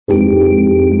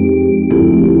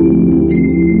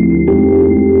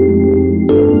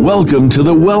Welcome to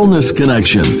the Wellness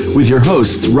Connection with your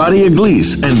hosts, Roddy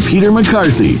Iglesias and Peter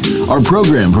McCarthy. Our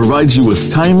program provides you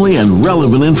with timely and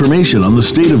relevant information on the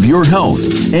state of your health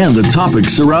and the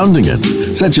topics surrounding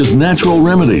it, such as natural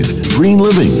remedies, green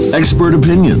living, expert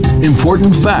opinions,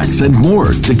 important facts, and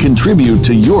more to contribute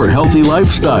to your healthy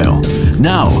lifestyle.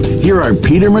 Now, here are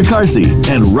Peter McCarthy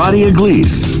and Roddy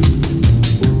Iglesias.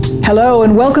 Hello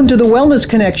and welcome to the Wellness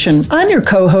Connection. I'm your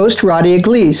co-host, Roddy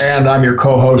Iglesias. And I'm your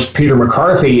co-host, Peter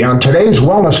McCarthy. On today's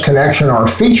Wellness Connection, our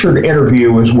featured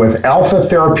interview is with Alpha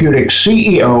Therapeutics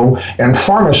CEO and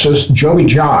pharmacist Jobby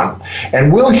John.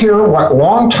 And we'll hear what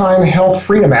longtime health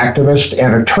freedom activist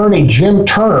and attorney Jim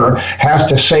Turner has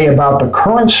to say about the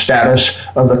current status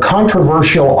of the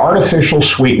controversial artificial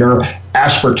sweetener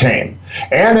aspartame.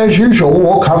 And as usual,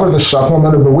 we'll cover the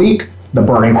supplement of the week, the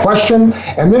burning question,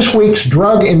 and this week's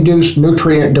drug-induced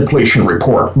nutrient depletion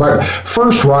report. But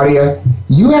first, Radia,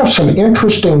 you have some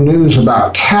interesting news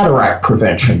about cataract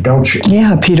prevention, don't you?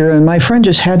 Yeah, Peter, and my friend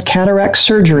just had cataract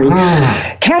surgery.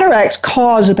 Cataracts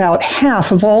cause about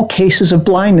half of all cases of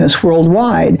blindness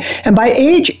worldwide, and by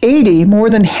age 80, more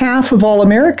than half of all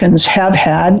Americans have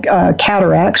had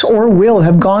cataracts or will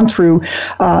have gone through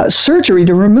surgery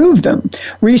to remove them.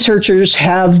 Researchers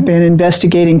have been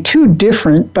investigating two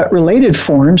different but related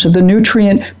forms of the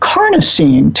nutrient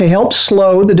carnosine to help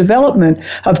slow the development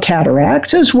of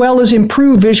cataracts as well as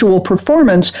improve visual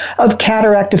performance of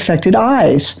cataract-affected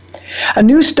eyes. A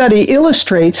new study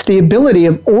illustrates the ability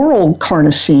of oral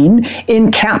carnosine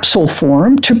in capsule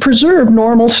form to preserve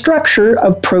normal structure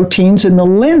of proteins in the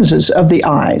lenses of the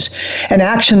eyes, an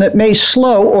action that may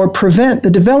slow or prevent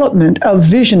the development of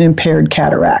vision-impaired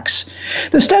cataracts.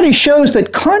 The study shows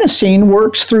that carnosine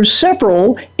works through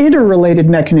several interrelated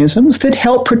mechanisms that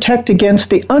help protect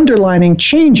against the underlying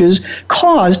changes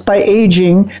caused by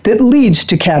aging that leads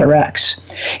to cataracts.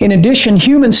 In addition,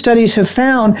 human studies have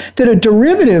found that a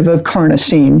derivative of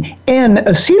carnosine,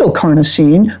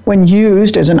 N-acetylcarnosine, when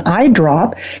used as an eye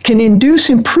drop, can induce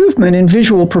improvement in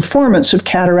visual performance of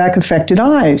cataract-affected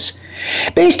eyes.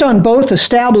 Based on both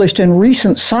established and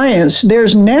recent science,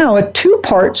 there's now a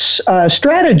two-part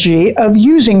strategy of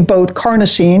using both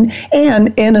carnosine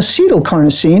and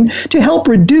N-acetylcarnosine to help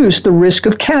reduce the risk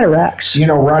of cataracts. You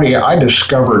know, Roddy, I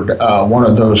discovered one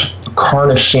of those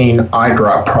carnosine eye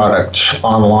drop products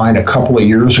online a couple of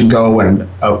years ago, and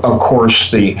of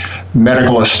course the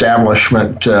medical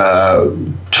establishment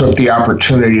took the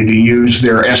opportunity to use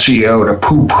their SEO to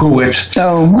poo-poo it.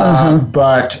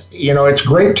 But, you know, it's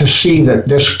great to see that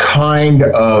this kind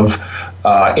of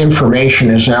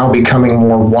information is now becoming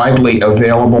more widely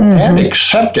available and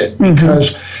accepted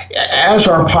because as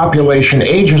our population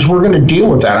ages, we're going to deal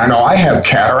with that. I know I have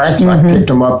cataracts. I picked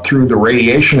them up through the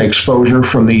radiation exposure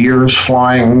from the years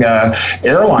flying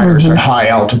airliners at high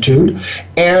altitude.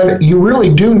 And you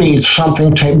really do need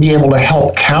something to be able to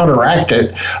help counteract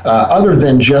it other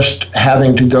than just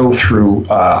having to go through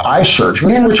eye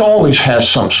surgery, which always has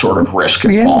some sort of risk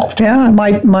involved.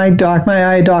 My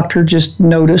eye doctor just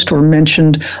noticed or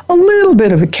mentioned a little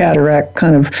bit of a cataract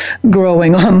kind of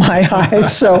growing on my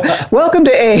eyes. So welcome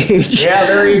to age. Yeah,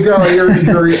 there you go. You're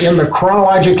in the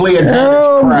chronologically advantaged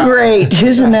crowd. Oh, great.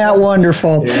 Isn't that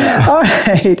wonderful? Yeah. All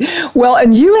right. Well,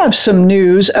 and you have some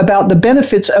news about the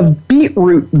benefits of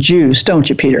beetroot juice, don't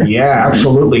you, Peter? Yeah,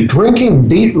 absolutely. Drinking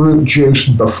beetroot juice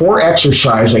before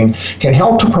exercising can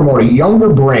help to promote a younger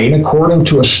brain, according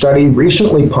to a study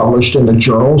recently published in the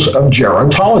Journals of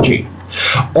Gerontology.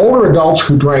 Older adults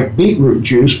who drank beetroot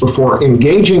juice before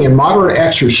engaging in moderate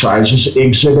exercises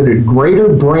exhibited greater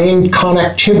brain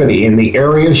connectivity in the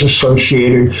areas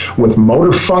associated with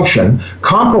motor function,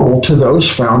 comparable to those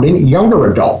found in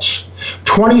younger adults.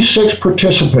 26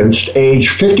 participants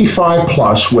aged 55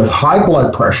 plus with high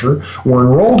blood pressure were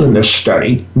enrolled in this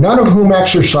study, none of whom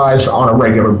exercised on a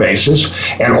regular basis,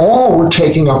 and all were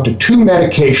taking up to 2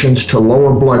 medications to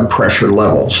lower blood pressure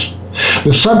levels.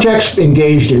 The subjects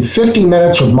engaged in 50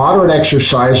 minutes of moderate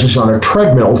exercises on a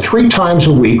treadmill 3 times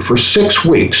a week for 6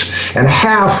 weeks, and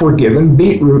half were given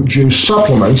beetroot juice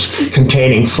supplements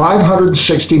containing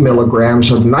 560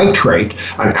 milligrams of nitrate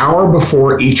an hour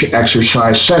before each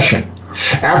exercise session.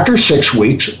 After 6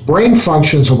 weeks, brain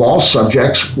functions of all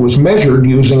subjects was measured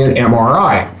using an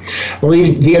MRI.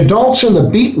 The adults in the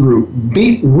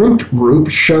beetroot group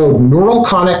showed neural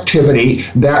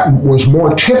connectivity that was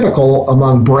more typical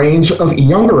among brains of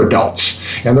younger adults.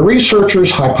 And the researchers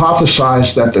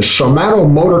hypothesized that the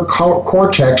somatomotor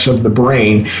cortex of the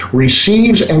brain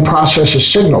receives and processes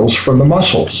signals from the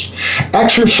muscles.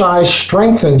 Exercise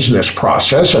strengthens this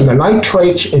process, and the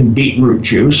nitrates in beetroot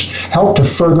juice help to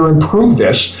further improve improve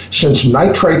this since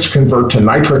nitrates convert to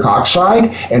nitric oxide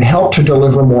and help to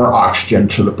deliver more oxygen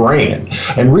to the brain.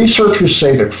 And researchers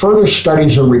say that further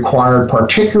studies are required,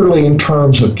 particularly in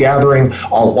terms of gathering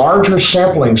a larger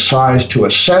sampling size to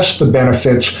assess the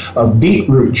benefits of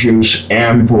beetroot juice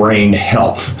and brain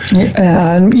health.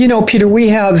 And, Peter, we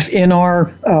have in our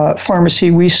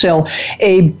pharmacy, we sell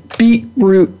a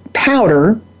beetroot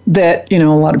powder that, a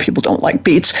lot of people don't like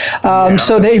beets.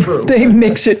 So they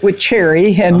mix it with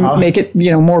cherry and make it,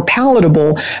 more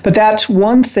palatable. But that's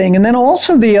one thing. And then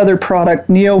also the other product,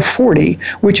 Neo 40,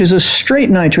 which is a straight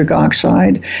nitric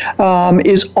oxide,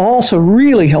 is also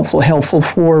really helpful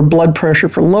for blood pressure,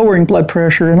 for lowering blood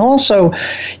pressure, and also,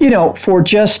 for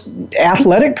just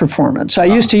athletic performance. I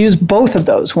used to use both of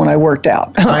those when I worked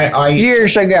out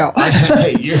years ago.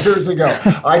 Years ago.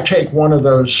 I take one of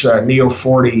those Neo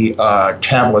 40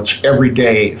 tablets every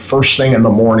day, first thing in the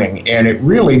morning, and it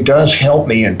really does help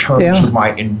me in terms of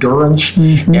my endurance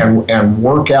and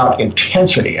workout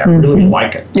intensity. I really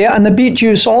like it. Yeah, and the beet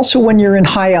juice also, when you're in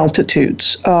high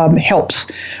altitudes,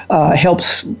 helps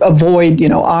avoid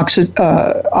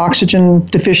oxygen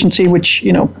deficiency, which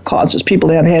causes people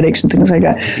to have headaches and things like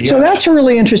that. Yes. So that's a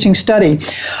really interesting study.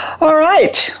 All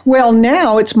right. Well,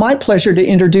 now it's my pleasure to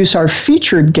introduce our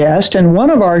featured guest and one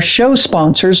of our show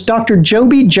sponsors, Dr.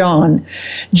 Jobby John.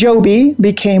 Jobby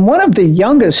became one of the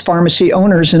youngest pharmacy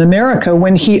owners in America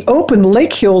when he opened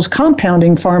Lake Hills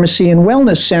Compounding Pharmacy and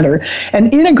Wellness Center,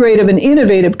 an integrative and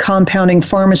innovative compounding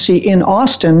pharmacy in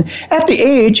Austin, at the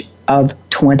age of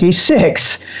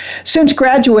 26. Since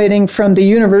graduating from the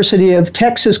University of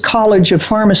Texas College of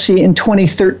Pharmacy in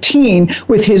 2013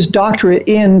 with his doctorate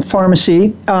in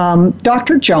pharmacy,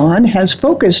 Dr. John has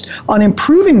focused on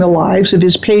improving the lives of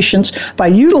his patients by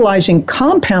utilizing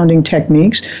compounding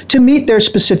techniques to meet their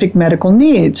specific medical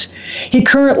needs. He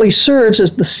currently serves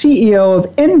as the CEO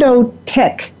of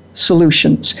Endotech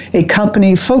Solutions, a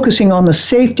company focusing on the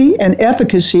safety and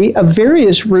efficacy of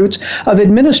various routes of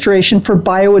administration for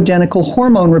bioidentical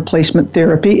hormone replacement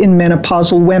therapy in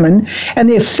menopausal women and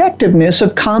the effectiveness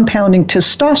of compounding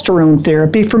testosterone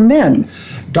therapy for men.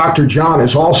 Dr. John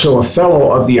is also a fellow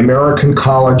of the American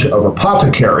College of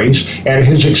Apothecaries, and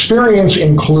his experience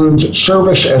includes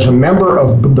service as a member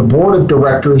of the board of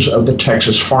directors of the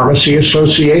Texas Pharmacy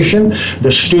Association,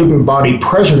 the student body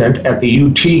president at the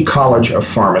UT College of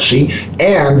Pharmacy,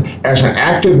 and as an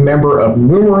active member of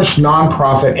numerous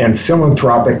nonprofit and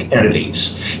philanthropic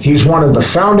entities. He's one of the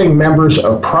founding members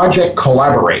of Project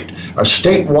Collaborate, a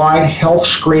statewide health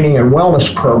screening and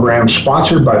wellness program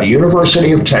sponsored by the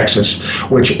University of Texas,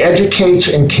 which educates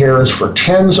and cares for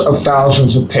tens of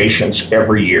thousands of patients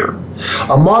every year.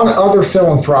 Among other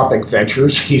philanthropic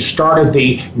ventures, he started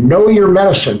the Know Your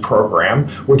Medicine program,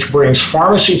 which brings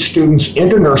pharmacy students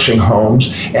into nursing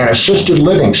homes and assisted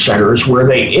living centers where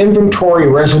they inventory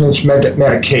residents'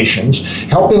 medications,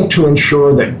 helping to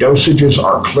ensure that dosages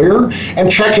are clear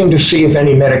and checking to see if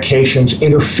any medications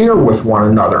interfere with one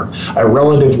another, a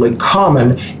relatively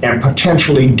common and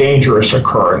potentially dangerous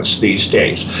occurrence these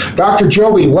days. Dr.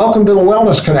 Jobby, welcome to the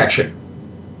Wellness Connection.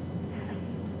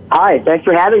 Hi, thanks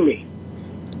for having me.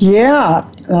 Yeah,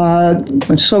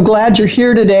 I'm so glad you're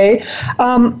here today.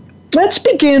 Let's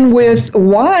begin with,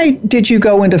 why did you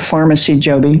go into pharmacy,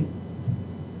 Jobby?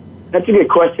 That's a good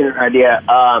question, Radia.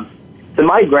 So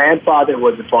my grandfather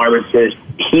was a pharmacist.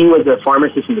 He was a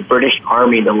pharmacist in the British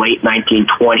Army in the late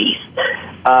 1920s.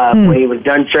 When he was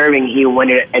done serving, he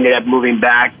ended up moving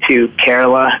back to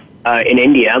Kerala in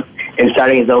India and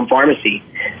starting his own pharmacy.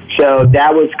 So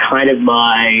that was kind of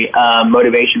my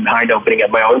motivation behind opening up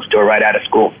my own store right out of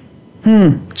school.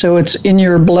 So it's in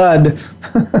your blood.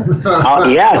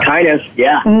 Yeah, kind of,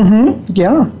 yeah. Mm-hmm.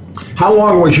 Yeah. How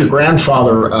long was your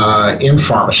grandfather in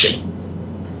pharmacy?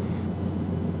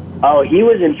 Oh, he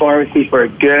was in pharmacy for a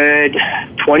good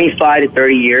 25 to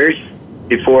 30 years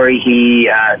before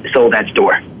he sold that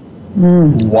store.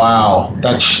 Wow,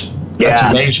 that's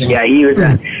amazing. Yeah, he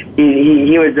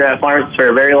was a pharmacist for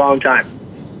a very long time.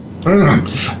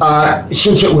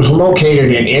 Since it was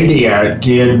located in India,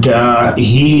 did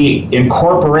he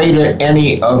incorporate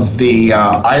any of the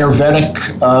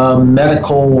Ayurvedic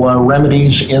medical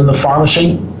remedies in the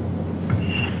pharmacy?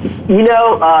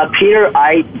 Peter,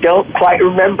 I don't quite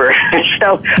remember.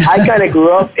 So I kind of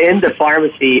grew up in the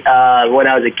pharmacy when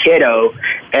I was a kiddo,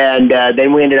 and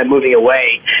then we ended up moving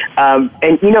away. And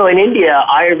in India,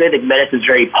 Ayurvedic medicine is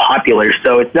very popular,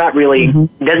 so it's not really,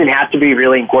 it doesn't have to be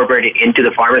really incorporated into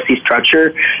the pharmacy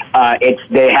structure.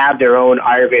 They have their own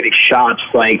Ayurvedic shops,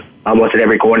 like almost at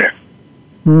every corner.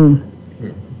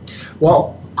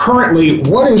 Well, currently,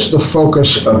 what is the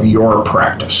focus of your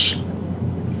practice?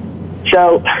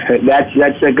 So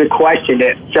that's a good question.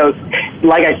 So,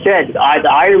 like I said, the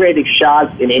Ayurvedic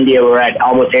shops in India were at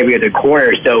almost every other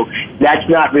corner, so that's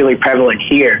not really prevalent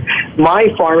here.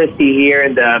 My pharmacy here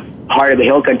in the heart of the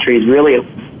hill country is really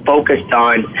focused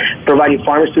on providing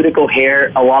pharmaceutical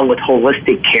care along with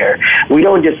holistic care. We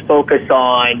don't just focus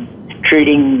on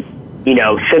treating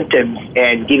symptoms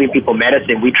and giving people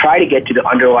medicine. We try to get to the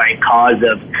underlying cause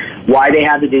of why they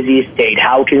have the disease state.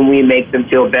 How can we make them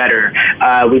feel better?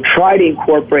 We try to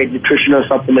incorporate nutritional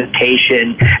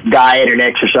supplementation, diet, and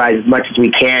exercise as much as we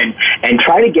can, and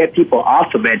try to get people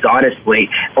off of meds, honestly,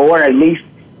 or at least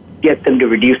get them to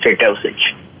reduce their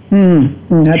dosage.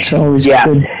 That's always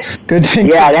a good thing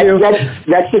to do.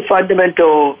 That's the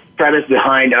fundamental premise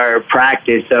behind our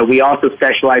practice. We also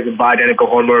specialize in bioidentical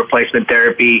hormone replacement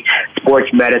therapy,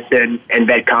 sports medicine, and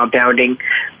vet compounding.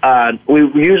 We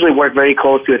usually work very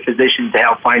closely with physicians to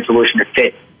help find solutions to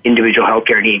fit individual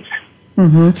healthcare needs.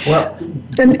 Well,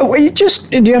 and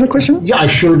do you have a question? Yeah, I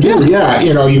sure do. Yeah,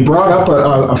 you brought up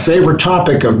a favorite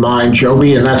topic of mine,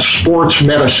 Jobby, and that's sports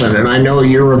medicine. And I know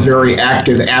you're a very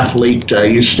active athlete.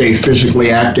 You stay physically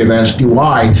active, as do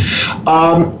I.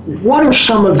 What are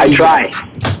some of the... I try.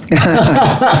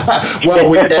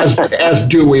 Well, as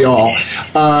do we all.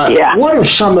 What are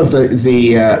some of the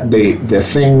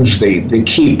things, the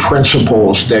key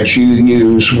principles that you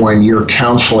use when you're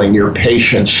counseling your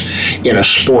patients in a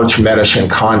sports medicine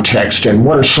context, and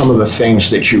what are some of the things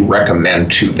that you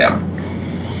recommend to them?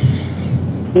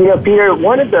 Peter,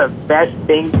 one of the best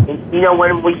things,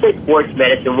 when we say sports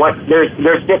medicine,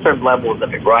 there's different levels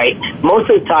of it, right? Most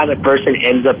of the time, a person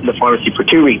ends up in the pharmacy for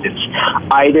two reasons.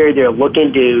 Either they're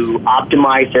looking to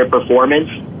optimize their performance,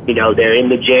 they're in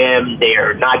the gym,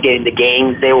 they're not getting the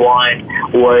gains they want,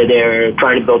 or they're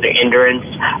trying to build their endurance.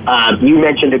 You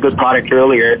mentioned a good product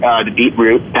earlier, the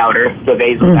beetroot powder, the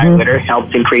vasodilator,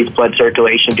 helps increase blood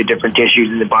circulation to different tissues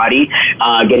in the body,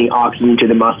 getting oxygen to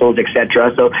the muscles,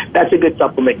 etc. So that's a good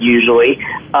supplement usually.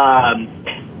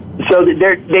 So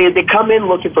they come in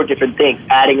looking for different things.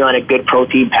 Adding on a good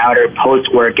protein powder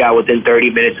post-workout within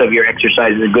 30 minutes of your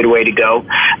exercise is a good way to go.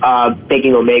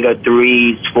 Taking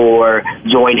omega-3s for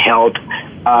joint health,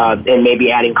 and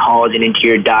maybe adding collagen into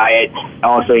your diet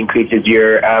also increases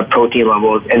your protein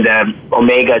levels, and the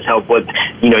omegas help with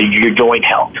your joint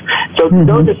health. So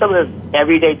those are some of the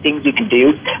everyday things you can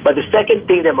do. But the second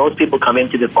thing that most people come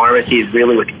into the pharmacy is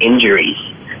really with injuries.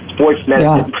 Sports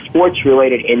medicine,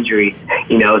 sports-related injuries.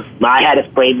 I had a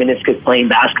sprained meniscus playing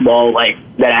basketball,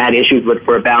 that I had issues with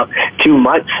for about 2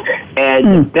 months.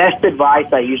 And the best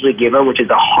advice I usually give them, which is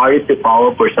the hardest to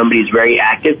follow for somebody who's very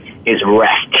active, is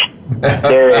rest.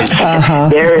 There is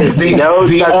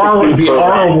the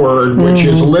R word, which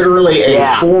is literally a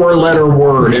 4-letter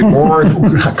word in more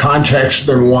context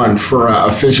than one for a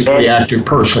physically active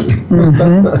person.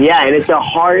 Yeah, and it's the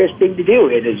hardest thing to do.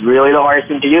 It is really the hardest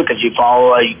thing to do because you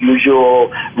follow a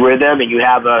usual rhythm and you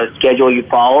have a schedule you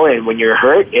follow, and when you're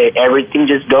hurt, everything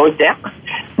just goes down.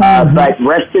 But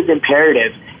rest is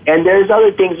imperative. And there's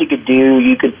other things you could do.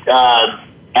 You could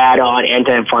add on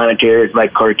anti-inflammatories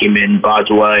like curcumin,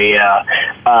 boswellia,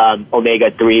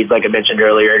 omega-3s, like I mentioned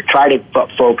earlier. Try to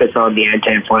focus on the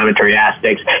anti-inflammatory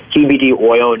aspects. CBD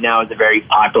oil now is a very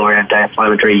popular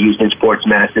anti-inflammatory used in sports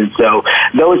medicine. So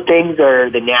those things are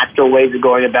the natural ways of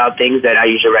going about things that I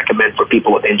usually recommend for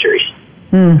people with injuries.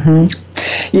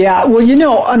 Yeah,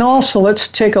 well, and also let's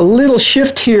take a little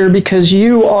shift here because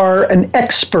you are an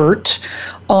expert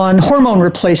on hormone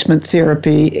replacement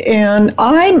therapy. And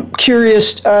I'm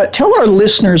curious, tell our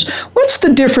listeners, what's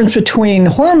the difference between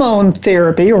hormone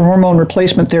therapy or hormone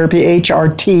replacement therapy,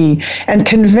 HRT, and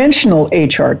conventional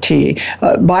HRT,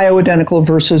 bioidentical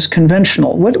versus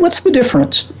conventional? What's the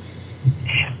difference?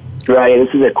 Right,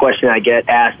 this is a question I get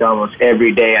asked almost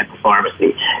every day at the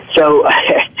pharmacy. So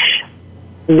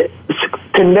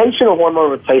conventional hormone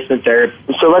replacement therapy,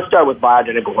 so let's start with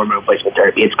bioidentical hormone replacement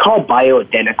therapy. It's called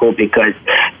bioidentical because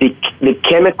the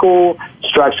chemical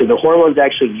structure, the hormones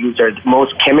actually used are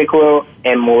most chemical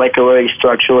and molecularly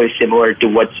structurally similar to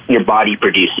what your body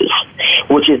produces,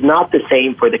 which is not the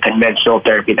same for the conventional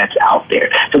therapy that's out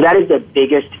there. So that is the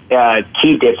biggest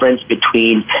key difference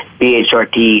between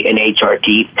BHRT and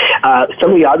HRT.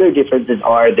 Some of the other differences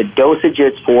are the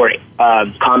dosages for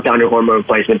compounded hormone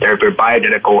replacement therapy or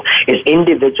bioidentical is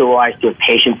individualized to a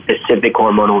patient-specific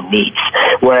hormonal needs,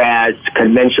 whereas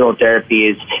conventional therapy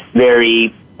is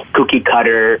very cookie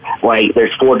cutter, like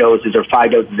there's 4 doses or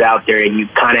 5 doses out there, and you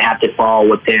kind of have to fall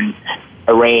within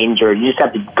a range, or you just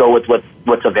have to go with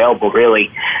what's available,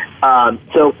 really.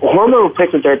 So hormone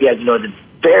replacement therapy, as you know, is a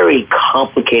very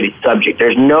complicated subject.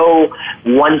 There's no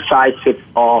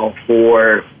one-size-fits-all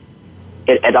for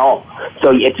at all.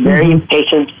 So it's very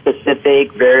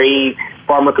patient-specific, very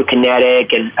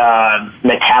pharmacokinetic and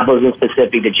metabolism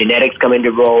specific. The genetics come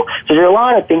into role. So there's a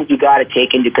lot of things you got to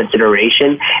take into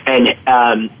consideration, and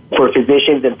for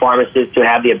physicians and pharmacists to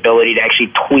have the ability to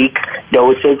actually tweak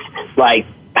doses like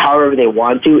however they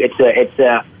want to.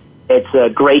 It's a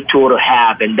great tool to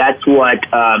have, and that's what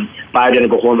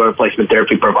bioidentical hormone replacement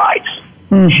therapy provides.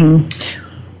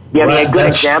 Yeah, I mean, a good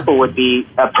example would be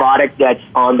a product that's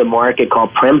on the market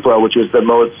called Prempro, which was the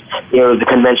most, the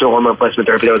conventional hormone replacement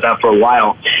therapy that was out for a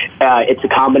while. It's a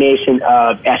combination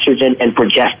of estrogen and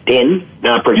progestin,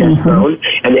 progesterone,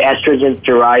 and the estrogen is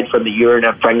derived from the urine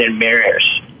of pregnant mares.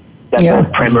 That's where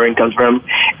Premarin comes from.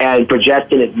 And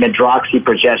progestin is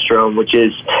medroxyprogesterone, which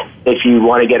is, if you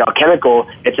want to get all chemical,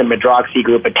 it's a medroxy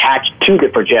group attached to the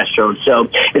progesterone. So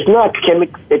it's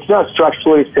not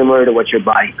structurally similar to what your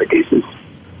body produces.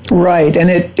 Right, and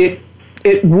it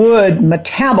would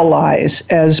metabolize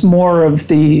as more of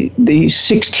the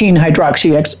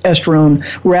 16-hydroxyestrone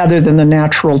rather than the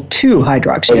natural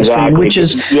 2-hydroxyestrone, which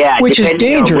is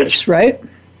dangerous, right?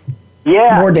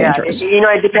 Yeah, more dangerous.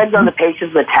 It depends on the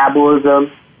patient's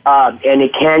metabolism, and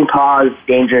it can cause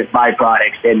dangerous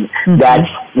byproducts, and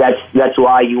that's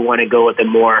why you want to go with the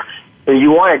more.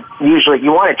 You want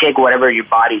to take whatever your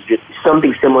body's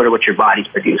something similar to what your body's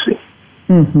producing.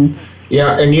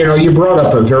 Yeah, and you brought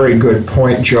up a very good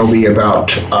point, Jobby,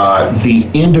 about the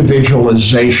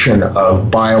individualization of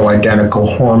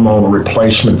bioidentical hormone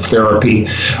replacement therapy.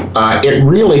 It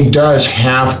really does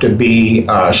have to be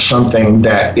something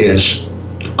that is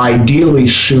ideally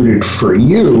suited for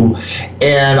you,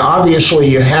 and obviously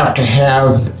you have to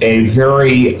have a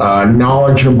very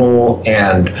knowledgeable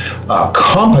and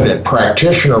competent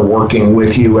practitioner working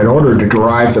with you in order to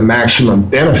derive the maximum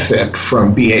benefit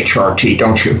from BHRT,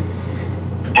 don't you?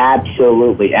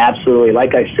 Absolutely.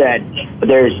 Like I said,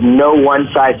 there's no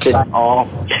one-size-fits-all,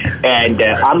 and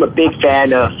I'm a big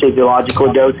fan of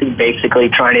physiological dosing, basically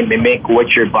trying to mimic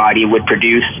what your body would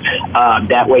produce.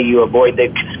 That way you avoid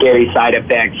the scary side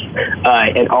effects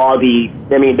and all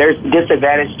there's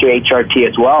disadvantage to HRT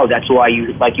as well. That's why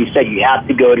like you said, you have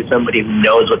to go to somebody who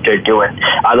knows what they're doing.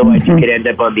 Otherwise, you could end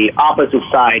up on the opposite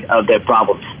side of the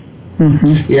problems.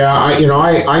 Yeah,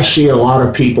 I see a lot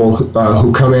of people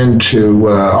who come into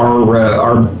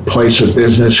our place of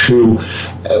business who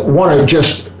want to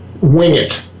just wing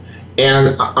it,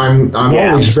 and I'm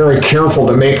always very careful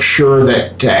to make sure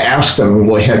that to ask them,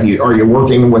 well, are you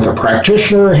working with a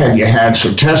practitioner? Have you had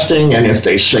some testing? And if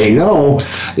they say no,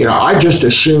 I just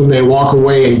assume they walk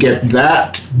away and get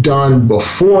that done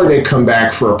before they come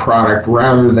back for a product,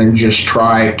 rather than just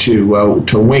try to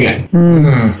wing it.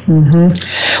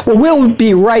 Well, we'll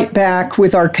be right back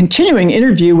with our continuing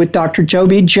interview with Dr.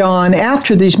 Jobby John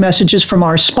after these messages from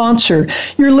our sponsor.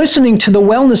 You're listening to The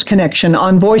Wellness Connection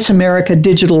on Voice America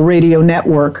Digital Radio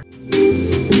Network.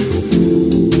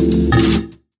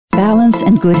 Balance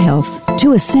and good health,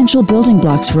 two essential building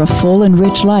blocks for a full and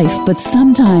rich life, but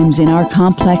sometimes in our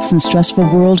complex and stressful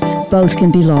world, both can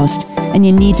be lost, and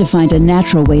you need to find a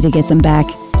natural way to get them back.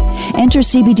 Enter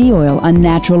CBD oil, a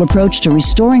natural approach to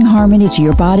restoring harmony to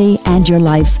your body and your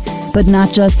life. But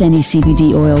not just any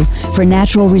CBD oil. For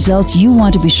natural results, you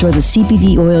want to be sure the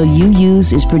CBD oil you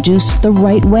use is produced the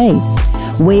right way.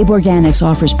 Wabe Organics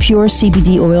offers pure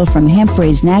CBD oil from hemp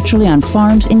raised naturally on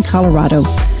farms in Colorado.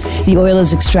 The oil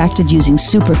is extracted using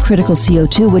supercritical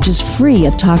CO2, which is free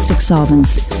of toxic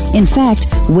solvents. In fact,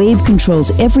 Wabe controls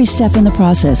every step in the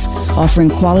process, offering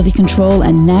quality control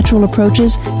and natural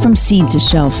approaches from seed to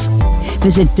shelf.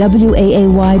 Visit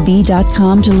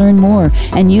WAAYB.com to learn more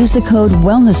and use the code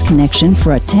Wellness Connection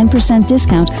for a 10%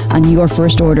 discount on your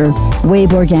first order.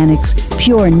 Wabe Organics,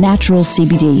 pure natural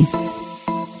CBD.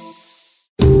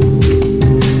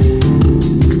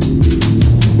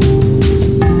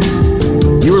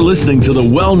 You're listening to The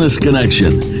Wellness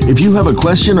Connection. If you have a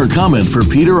question or comment for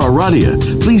Peter or Radia,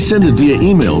 please send it via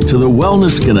email to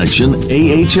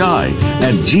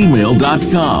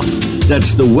thewellnessconnectionahi@gmail.com.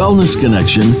 That's The Wellness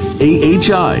Connection,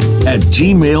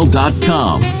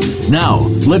 AHI@gmail.com. Now,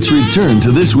 let's return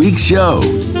to this week's show.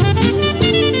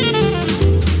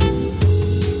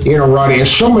 Radia,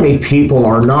 so many people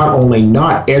are not only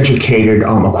not educated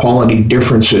on the quality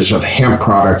differences of hemp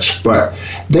products, but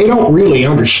they don't really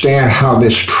understand how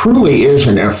this truly is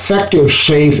an effective,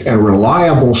 safe, and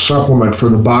reliable supplement for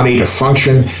the body to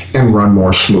function and run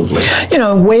more smoothly.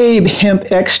 Wabe hemp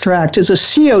extract is a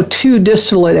CO2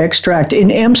 distillate extract in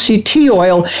MCT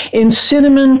oil, in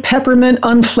cinnamon, peppermint,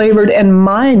 unflavored, and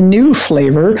my new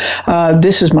flavor,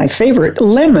 this is my favorite,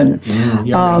 lemon.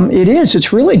 It is.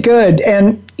 It's really good.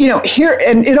 And here,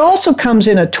 and it also comes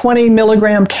in a 20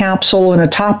 milligram capsule and a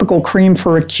topical cream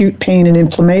for acute pain and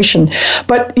inflammation.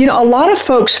 But, a lot of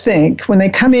folks think when they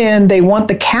come in, they want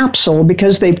the capsule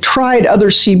because they've tried other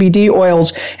CBD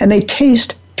oils and they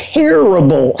taste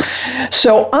terrible.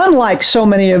 So unlike so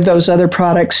many of those other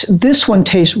products, this one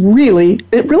really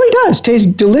does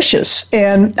taste delicious.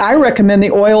 And I recommend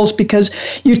the oils because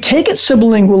you take it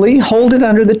sublingually, hold it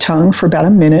under the tongue for about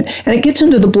a minute, and it gets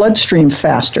into the bloodstream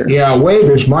faster. Yeah, Wave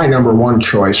is my number one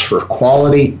choice for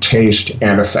quality, taste,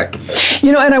 and effectiveness.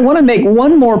 And I want to make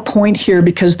one more point here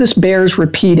because this bears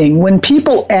repeating. When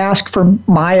people ask for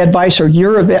my advice or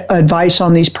your advice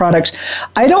on these products,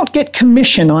 I don't get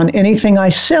commission on anything I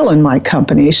sell in my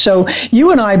company. So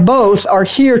you and I both are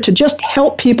here to just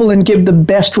help people and give the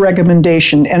best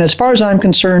recommendation. And as far as I'm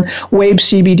concerned, Wave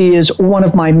CBD is one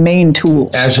of my main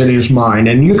tools. As it is mine.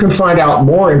 And you can find out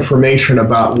more information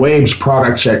about Wave's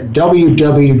products at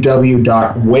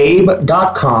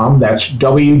www.wave.com. That's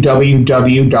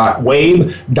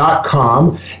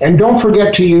www.wave.com. And don't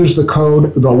forget to use the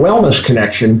code The Wellness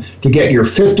Connection to get your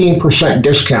 15%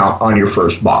 discount on your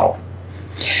first bottle.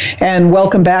 And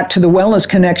welcome back to the Wellness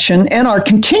Connection and our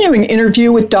continuing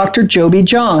interview with Dr. Jobby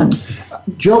John.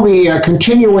 Jobby,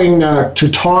 continuing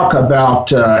to talk about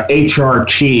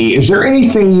HRT, is there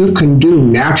anything you can do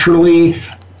naturally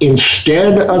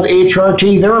instead of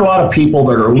HRT? There are a lot of people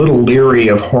that are a little leery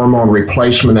of hormone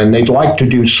replacement and they'd like to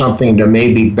do something to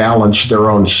maybe balance their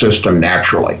own system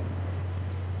naturally.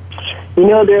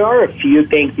 There are a few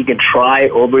things you can try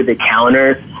over the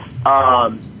counter.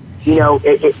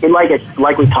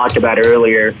 Like we talked about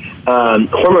earlier,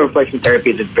 hormone replacement therapy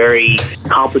is a very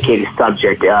complicated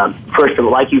subject. First of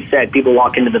all, like you said, people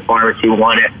walk into the pharmacy,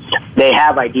 they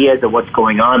have ideas of what's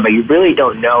going on, but you really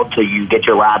don't know till you get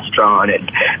your labs drawn and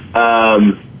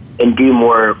do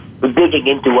more digging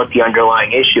into what the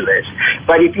underlying issue is.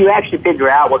 But if you actually figure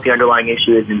out what the underlying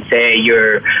issue is and say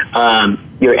your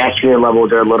estrogen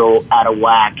levels are a little out of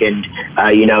whack and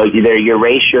either your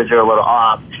ratios are a little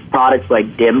off, products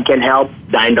like DIM can help.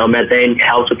 Diindolylmethane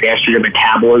helps with the estrogen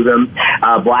metabolism.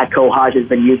 Black cohosh has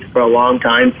been used for a long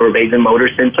time for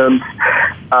vasomotor symptoms.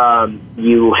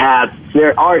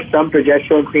 There are some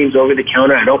progesterone creams over the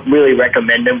counter. I don't really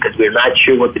recommend them because we're not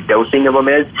sure what the dosing of them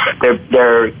is.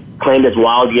 They're claimed as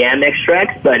wild yam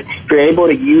extracts, but if you're able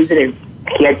to use it and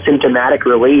get symptomatic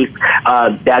relief,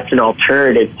 that's an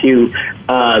alternative too.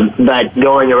 But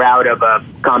going a route of a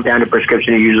compounded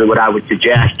prescription is usually what I would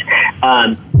suggest.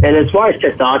 And as far as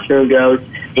testosterone goes,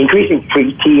 increasing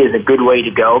free T is a good way to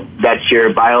go. That's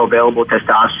your bioavailable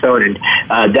testosterone,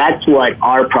 and that's what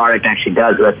our product actually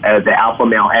does with the alpha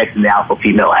male X and the alpha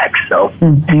female X. So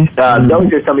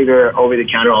those are some of your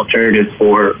over-the-counter alternatives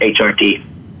for HRT.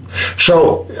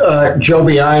 So,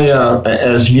 Jobby,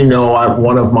 as you know,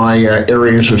 one of my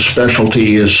areas of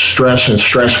specialty is stress and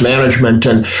stress management,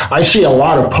 and I see a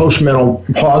lot of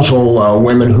postmenopausal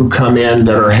women who come in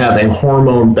that are having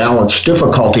hormone balance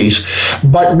difficulties,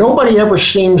 but nobody ever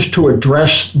seems to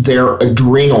address their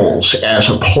adrenals as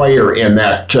a player in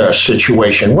that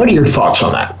situation. What are your thoughts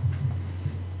on that?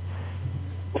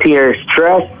 Peter,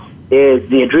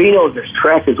 the adrenals, the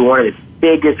stress is one of the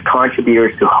biggest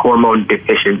contributors to hormone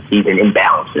deficiencies and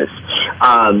imbalances.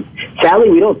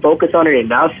 Sadly, we don't focus on it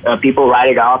enough. People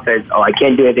write it off as, I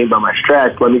can't do anything about my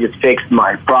stress. Let me just fix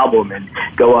my problem and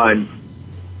go on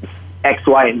X,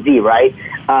 Y, and Z, right?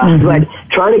 But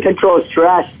trying to control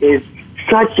stress is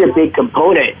such a big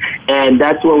component, and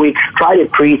that's what we try to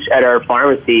preach at our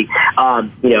pharmacy.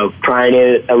 Trying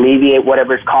to alleviate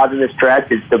whatever's causing the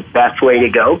stress is the best way to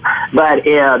go. But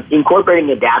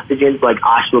incorporating adaptogens like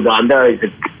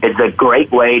ashwagandha is a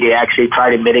great way to actually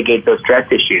try to mitigate those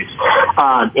stress issues.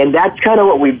 And that's kind of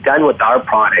what we've done with our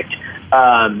product.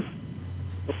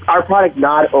 Our product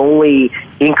not only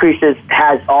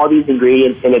has all these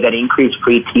ingredients in it that increase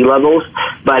free T levels,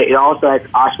 but it also has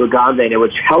ashwagandha in it,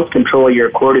 which helps control your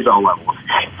cortisol levels.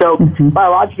 So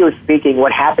biologically speaking,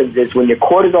 what happens is when your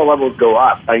cortisol levels go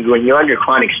up, and when you're under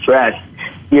chronic stress,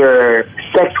 your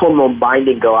sex hormone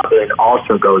binding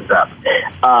also goes up.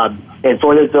 And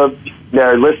for the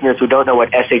listeners who don't know what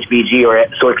SHBG or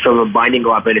sex hormone binding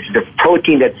globulin is, it's the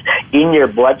protein that's in your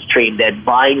bloodstream that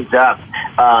binds up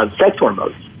sex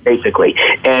hormones, basically,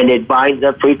 and it binds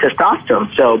up free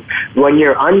testosterone. So when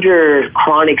you're under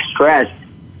chronic stress,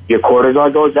 your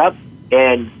cortisol goes up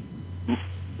and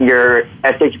your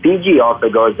SHBG also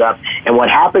goes up. And what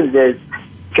happens is,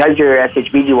 because your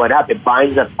SHBG went up, it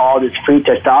binds up all this free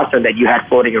testosterone that you had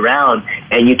floating around,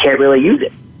 and you can't really use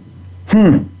it.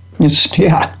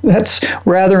 That's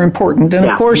rather important. And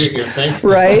of course,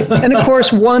 right? And of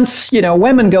course, once,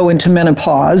 women go into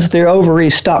menopause, their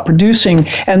ovaries stop producing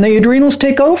and the adrenals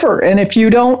take over. And if you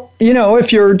don't,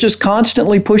 if you're just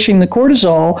constantly pushing the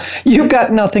cortisol, you've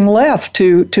got nothing left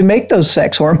to make those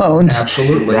sex hormones.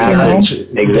 Absolutely.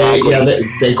 Exactly.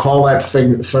 They call that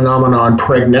phenomenon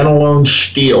pregnenolone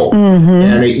steal.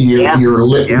 And you're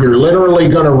literally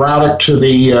going to route it to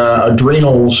the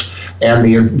adrenals and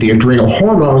the adrenal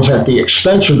hormones at the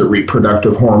expense of the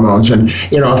reproductive hormones. And,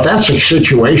 if that's a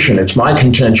situation, it's my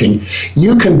contention,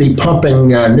 you can be pumping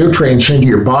nutrients into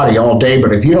your body all day,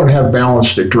 but if you don't have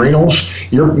balanced adrenals,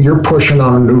 you're pushing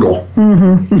on a noodle.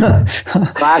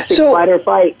 Classic fight or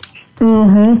fight.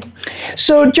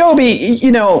 So, Jobby,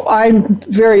 I'm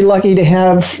very lucky to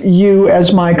have you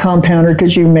as my compounder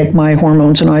because you make my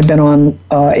hormones, and I've been on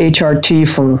HRT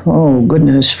for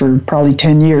probably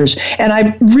 10 years. And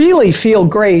I really feel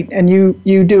great, and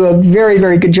you do a very,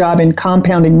 very good job in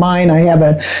compounding mine. I have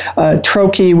a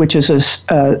troche, which is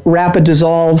a rapid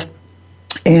dissolve,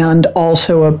 and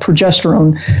also a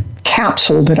progesterone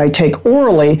capsule that I take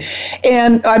orally.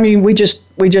 And I mean, we just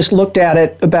looked at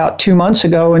it about 2 months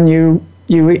ago, and you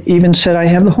even said I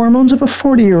have the hormones of a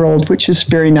 40-year-old, which is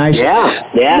very nice. Yeah.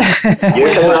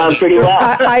 You're coming on pretty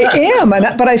well. I am,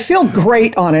 but I feel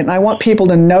great on it, and I want people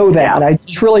to know that. Yeah. I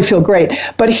just really feel great.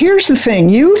 But here's the thing.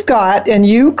 You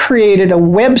created a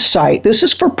website. This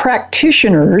is for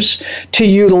practitioners to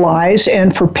utilize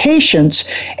and for patients,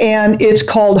 and it's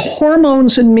called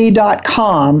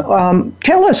hormonesandme.com.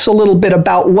 Tell us a little bit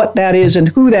about what that is and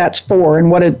who that's for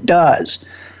and what it does.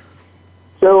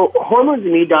 So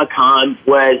hormonesandme.com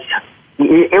was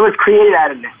created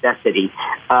out of necessity.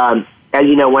 As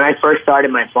you know, when I first started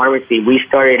my pharmacy, we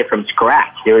started it from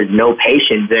scratch. There was no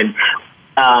patients, and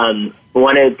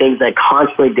one of the things I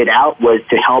constantly did out was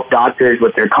to help doctors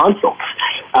with their consults.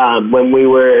 When we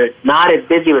were not as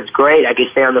busy, it was great. I could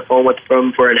stay on the phone with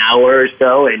them for an hour or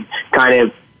so and kind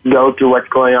of go through what's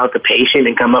going on with the patient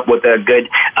and come up with a good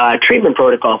treatment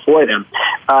protocol for them.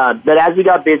 But as we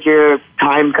got busier,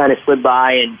 time kind of slid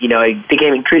by, and it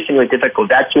became increasingly difficult.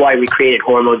 That's why we created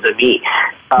Hormones and Me.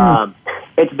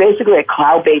 It's basically a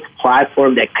cloud-based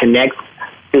platform that connects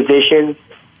physicians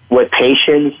with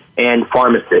patients and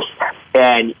pharmacists.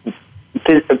 And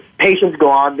patients go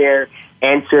on there,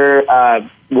 answer a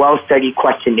well-studied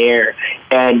questionnaire,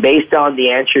 and based on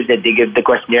the answers that they give the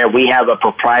questionnaire, we have a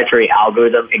proprietary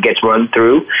algorithm. It gets run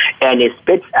through, and it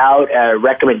spits out a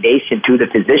recommendation to the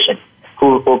physician,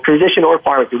 or physician or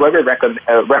pharmacy, whoever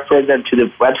refers them to the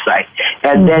website.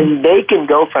 And then they can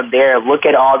go from there, look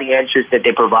at all the answers that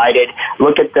they provided,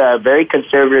 look at the very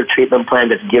conservative treatment plan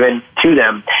that's given to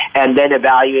them, and then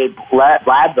evaluate lab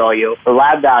values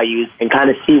and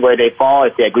kind of see where they fall.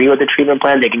 If they agree with the treatment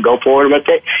plan, they can go forward with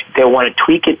it. If they want to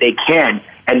tweak it, they can,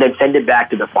 and then send it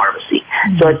back to the pharmacy.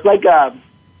 So it's like a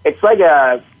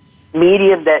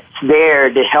medium that's there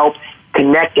to help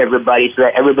connect everybody so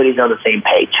that everybody's on the same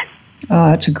page.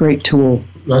 That's a great tool.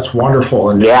 That's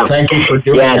wonderful, and thank you for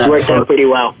doing that. Yeah, it worked out pretty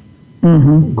well.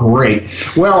 Great.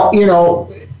 Well,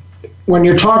 when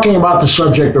you're talking about the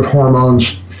subject of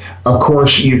hormones, of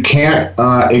course, you can't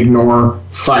ignore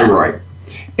thyroid.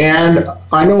 And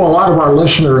I know a lot of our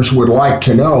listeners would like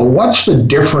to know, what's the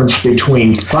difference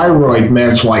between thyroid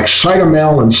meds like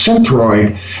Cytomel and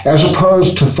Synthroid as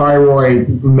opposed to thyroid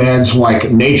meds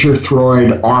like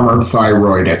Nature-Throid, Armour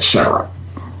Thyroid, etc.?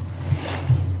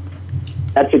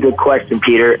 That's a good question,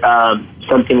 Peter.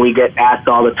 Something we get asked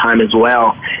all the time as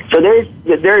well. So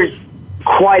there's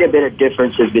quite a bit of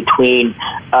differences between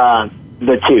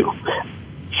the two.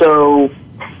 So,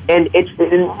 and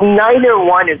neither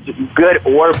one is good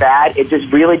or bad. It just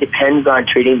really depends on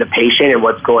treating the patient and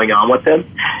what's going on with them.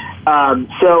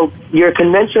 So your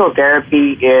conventional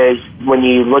therapy is, when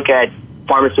you look at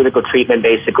pharmaceutical treatment,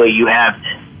 basically you have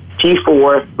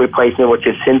T4 replacement, which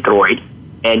is Synthroid,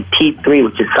 and T3,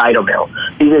 which is Cytomel.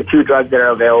 These are two drugs that are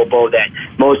available that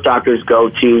most doctors go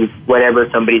to whenever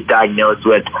somebody's diagnosed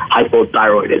with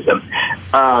hypothyroidism.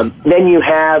 Then you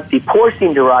have the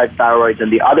porcine-derived thyroids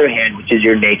on the other hand, which is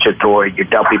your Nature-Throid, your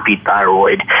WP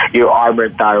thyroid, your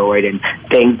Armour thyroid, and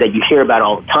things that you hear about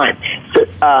all the time. So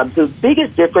the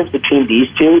biggest difference between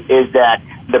these two is that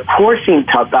the porcine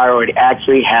thyroid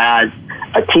actually has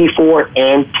a T4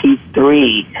 and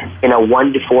T3 in a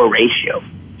 1-to-4 ratio.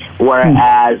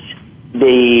 Whereas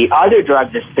the other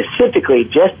drugs are specifically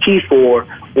just T4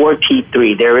 or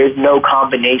T3. There is no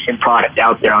combination product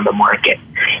out there on the market.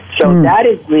 So that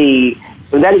is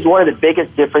one of the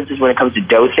biggest differences when it comes to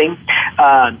dosing.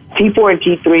 T4 and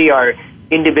T3 are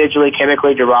individually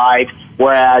chemically derived,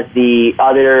 whereas the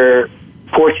other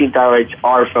porcine thyroids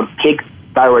are from pig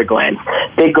thyroid glands.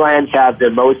 Pig glands have the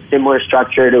most similar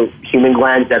structure to human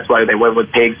glands. That's why they went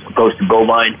with pigs opposed to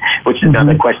bovine, which is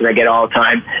another question I get all the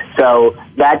time. So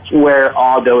that's where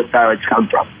all those thyroids come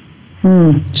from.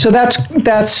 So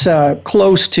that's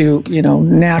close to,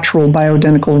 natural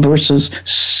bioidentical versus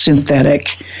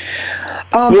synthetic.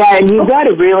 And you got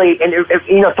to really,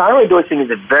 thyroid dosing is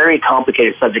a very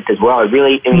complicated subject as well. A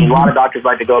lot of doctors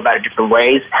like to go about it different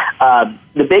ways.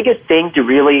 The biggest thing to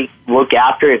really look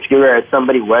after if you're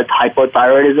somebody with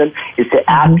hypothyroidism is to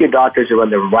ask your doctors to run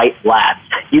the right labs.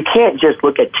 You can't just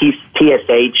look at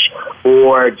TSH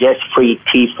or just free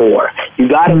T4. You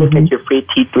got to look at your free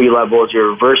T3 levels, your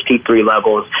reverse T3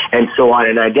 levels, and so on,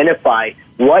 and identify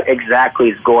what exactly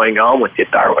is going on with your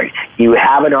thyroid. You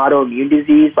have an autoimmune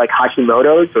disease like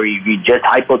Hashimoto's, or you just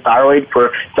hypothyroid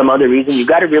for some other reason. You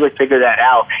got to really figure that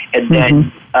out, and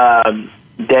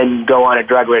then go on a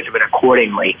drug regimen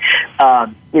accordingly.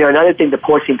 Another thing the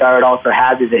porcine thyroid also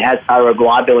has is it has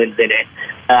thyroglobulins in it,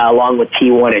 along with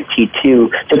T1 and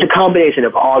T2. So it's a combination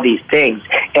of all these things.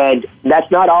 And that's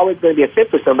not always going to be a fit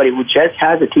for somebody who just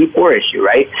has a T4 issue,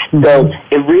 right? So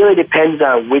it really depends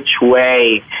on which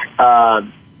way,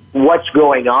 what's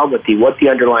going on with you, what the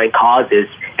underlying cause is,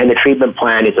 and the treatment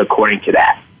plan is according to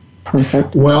that.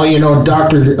 Perfect. Well,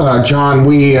 Dr. John,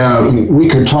 we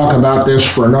could talk about this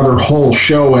for another whole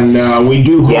show, and we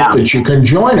do hope that you can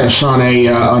join us on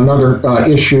another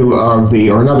issue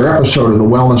another episode of the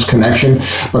Wellness Connection.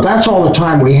 But that's all the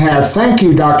time we have. Thank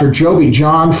you, Dr. Jobby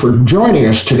John, for joining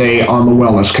us today on the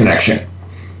Wellness Connection.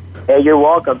 Hey, you're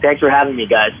welcome. Thanks for having me,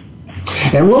 guys.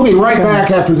 And we'll be right back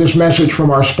after this message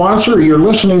from our sponsor. You're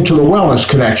listening to the Wellness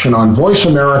Connection on Voice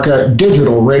America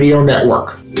Digital Radio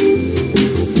Network.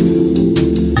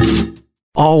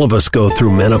 All of us go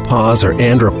through menopause or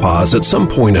andropause at some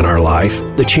point in our life.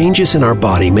 The changes in our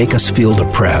body make us feel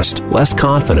depressed, less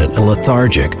confident, and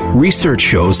lethargic. Research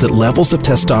shows that levels of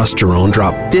testosterone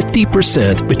drop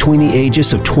 50% between the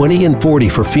ages of 20 and 40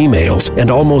 for females, and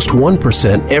almost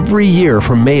 1% every year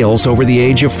for males over the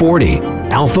age of 40.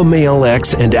 Alpha Male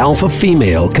X and Alpha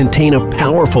Female contain a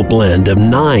powerful blend of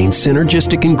 9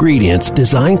 synergistic ingredients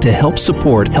designed to help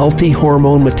support healthy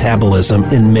hormone metabolism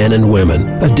in men and women.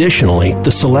 Additionally,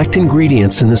 the select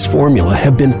ingredients in this formula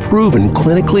have been proven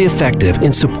clinically effective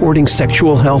in supporting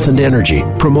sexual health and energy,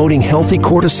 promoting healthy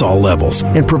cortisol levels,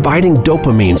 and providing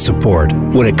dopamine support.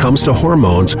 When it comes to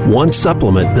hormones, one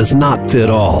supplement does not fit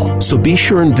all. So be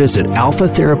sure and visit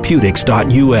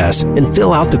alphatherapeutics.us and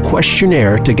fill out the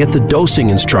questionnaire to get the dosing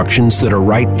instructions that are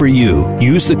right for you.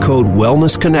 Use the code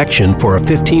Wellness Connection for a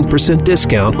 15%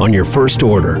 discount on your first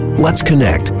order. Let's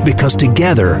connect, because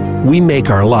together we make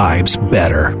our lives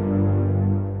better.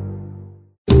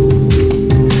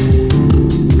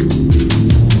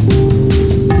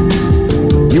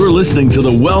 You're listening to the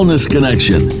Wellness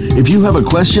Connection. If you have a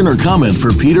question or comment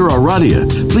for Peter or Radia,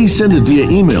 please send it via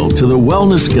email to the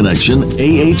Wellness Connection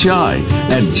AHI@gmail.com.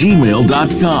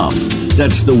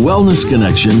 That's the Wellness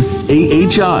Connection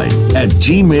AHI@gmail.com.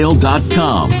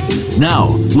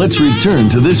 Now, let's return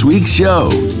to this week's show.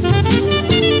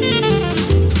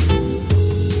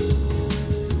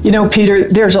 Peter,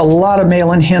 there's a lot of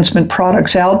male enhancement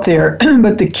products out there,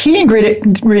 but the key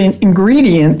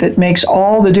ingredient that makes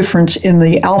all the difference in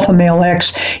the Alpha Male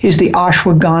X is the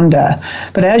ashwagandha.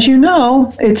 But as you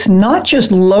know, it's not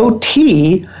just low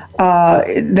T.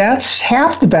 That's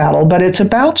half the battle, but it's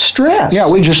about stress. Yeah,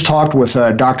 we just talked with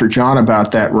Dr. John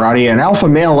about that, Roddy. And Alpha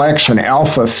Male X and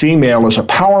Alpha Female is a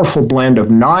powerful blend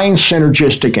of 9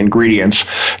 synergistic ingredients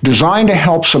designed to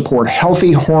help support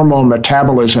healthy hormone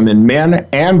metabolism in men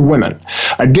and women.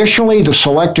 Additionally, the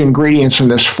select ingredients in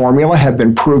this formula have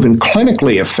been proven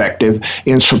clinically effective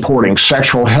in supporting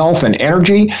sexual health and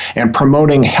energy, and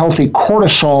promoting healthy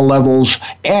cortisol levels,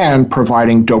 and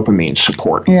providing dopamine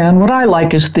support. Yeah, and what I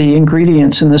like is the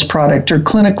ingredients in this product are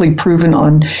clinically proven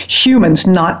on humans,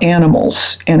 not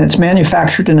animals, and it's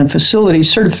manufactured in a facility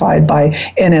certified by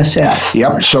NSF.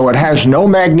 Yep, so it has no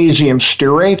magnesium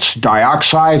stearates,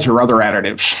 dioxides, or other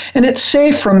additives. And it's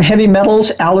safe from heavy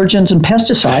metals, allergens, and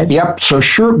pesticides. Yep, so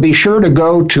be sure to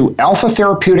go to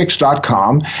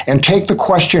alphatherapeutics.com and take the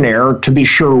questionnaire to be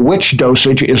sure which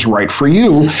dosage is right for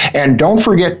you. And don't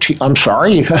forget to, I'm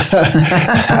sorry,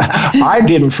 I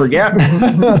didn't forget.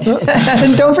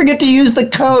 And don't forget to use the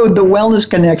code, the Wellness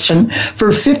Connection,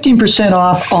 for 15%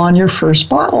 off on your first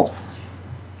bottle.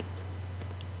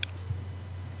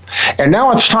 And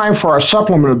now it's time for our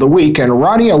supplement of the week. And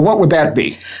Radia, what would that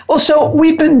be? Well, so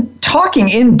we've been talking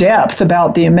in depth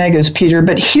about the omegas, Peter,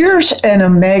 but here's an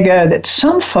omega that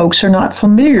some folks are not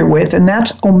familiar with, and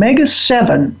that's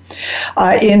omega-7.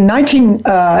 In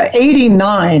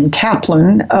 1989,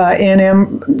 Kaplan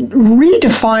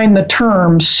redefined the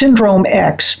term Syndrome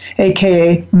X,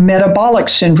 aka metabolic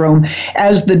syndrome,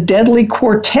 as the deadly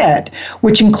quartet,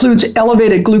 which includes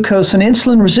elevated glucose and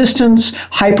insulin resistance,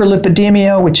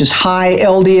 hyperlipidemia, which is high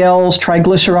LDLs,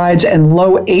 triglycerides, and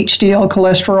low HDL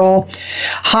cholesterol,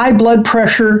 high blood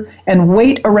pressure, and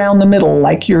weight around the middle,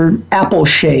 like your apple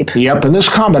shape. Yep, and this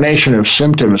combination of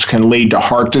symptoms can lead to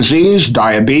heart disease,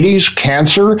 diabetes,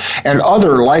 cancer, and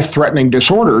other life-threatening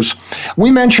disorders.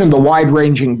 We mentioned the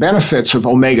wide-ranging benefits of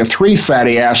omega-3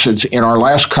 fatty acids in our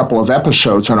last couple of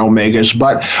episodes on omegas,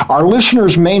 but our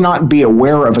listeners may not be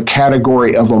aware of a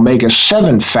category of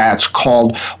omega-7 fats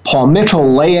called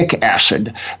palmitoleic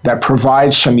acid that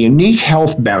provides some unique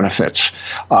health benefits.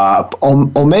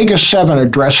 Omega-7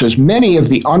 addresses many of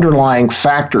the underlying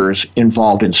factors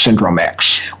involved in Syndrome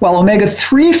X. Well,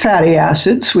 omega-3 fatty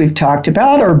acids we've talked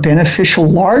about are beneficial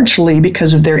largely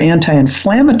because of their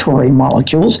anti-inflammatory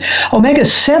molecules.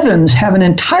 Omega-7s have an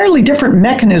entirely different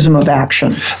mechanism of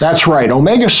action. That's right.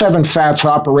 Omega-7 fats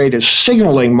operate as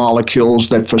signaling molecules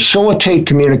that facilitate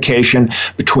communication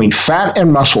between fat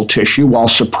and muscle tissue while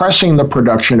suppressing the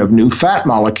production of new fat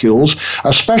molecules,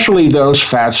 especially those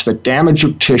fats that damage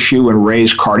the tissue and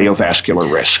raise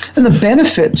cardiovascular risk. And the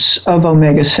benefits of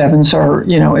omega-7s are,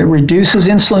 it reduces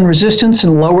insulin resistance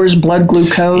and lowers blood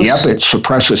glucose. Yep, it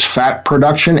suppresses fat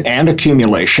production and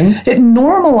accumulation. It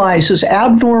normalizes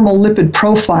abnormal lipid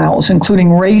profiles,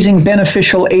 including raising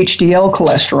beneficial HDL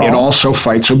cholesterol. It also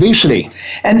fights obesity.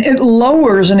 And it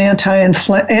lowers an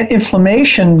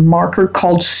anti-inflammation marker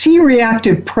called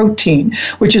C-reactive protein,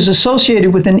 which is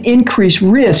associated with an increased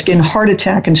risk in heart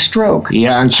attack and stroke.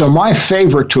 Yeah, and so my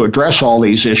favorite to address all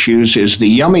these issues is the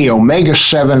yummy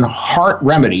omega-7 Heart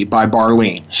Remedy by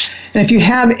Barleans. And if you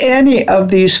have any of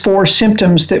these 4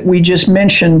 symptoms that we just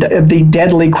mentioned of the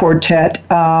deadly quartet,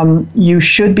 you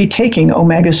should be taking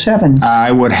omega-7.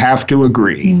 I would have to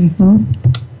agree. Mm-hmm.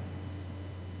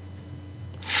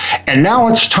 And now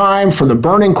it's time for the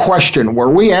burning question, where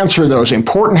we answer those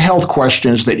important health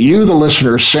questions that you, the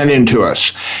listeners, send in to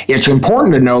us. It's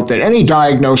important to note that any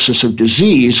diagnosis of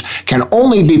disease can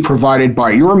only be provided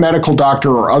by your medical doctor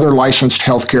or other licensed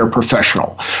healthcare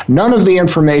professional. None of the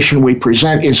information we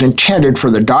present is intended for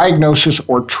the diagnosis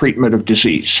or treatment of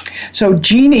disease. So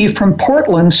Jeannie from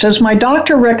Portland says, my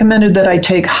doctor recommended that I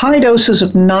take high doses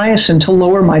of niacin to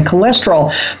lower my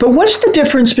cholesterol. But what's the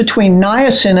difference between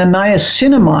niacin and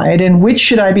niacinamide, and which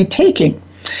should I be taking?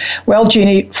 Well,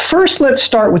 Jeannie, first let's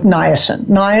start with niacin.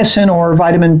 Niacin, or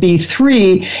vitamin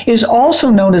B3, is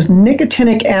also known as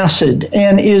nicotinic acid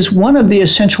and is one of the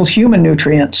essential human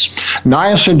nutrients.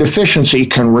 Niacin deficiency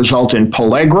can result in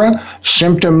pellagra.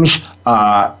 Symptoms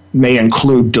may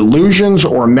include delusions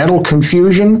or mental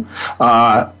confusion,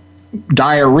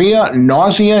 diarrhea,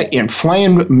 nausea,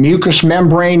 inflamed mucous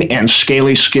membrane, and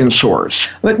scaly skin sores.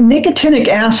 But nicotinic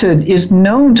acid is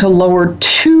known to lower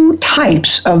 2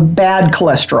 types of bad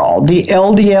cholesterol, the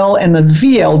LDL and the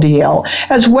VLDL,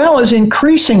 as well as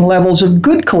increasing levels of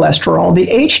good cholesterol, the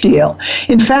HDL.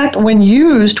 In fact, when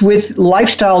used with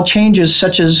lifestyle changes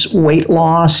such as weight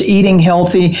loss, eating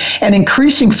healthy, and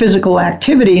increasing physical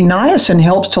activity, niacin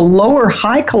helps to lower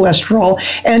high cholesterol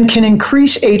and can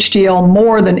increase HDL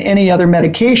more than any other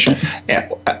medication.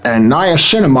 And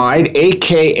niacinamide,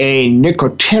 aka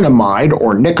nicotinamide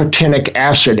or nicotinic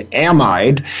acid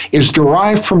amide, is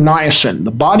derived from niacin.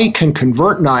 The body can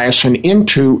convert niacin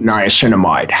into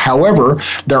niacinamide. However,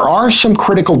 there are some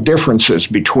critical differences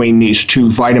between these 2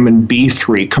 vitamin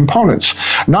B3 components.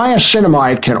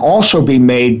 Niacinamide can also be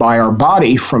made by our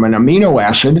body from an amino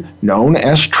acid known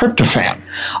as tryptophan.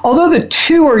 Although the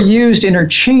 2 are used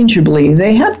interchangeably,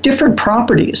 they have different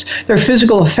properties. Their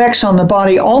physical effects on the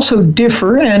body also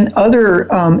differ,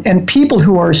 and people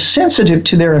who are sensitive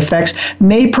to their effects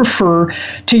may prefer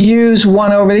to use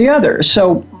one over the other.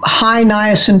 So high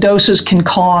niacin doses can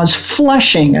cause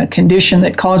flushing, a condition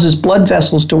that causes blood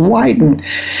vessels to widen.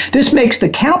 This makes the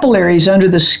capillaries under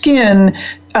the skin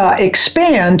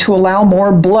expand to allow more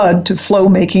blood to flow,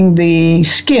 making the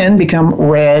skin become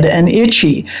red and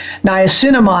itchy.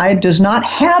 Niacinamide does not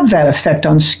have that effect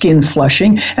on skin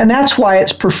flushing, and that's why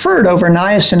it's preferred over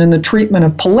niacin in the treatment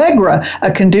of pellagra, a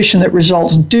condition that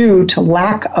results due to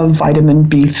lack of vitamin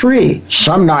B3.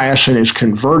 Some niacin is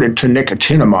converted to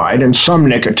nicotinamide, and some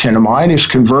nicotinamide is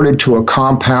converted to a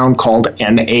compound called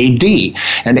NAD.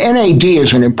 And NAD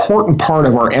is an important part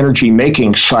of our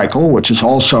energy-making cycle, which is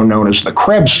also known as the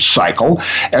Krebs cycle,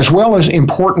 as well as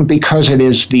important because it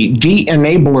is the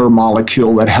de-enabler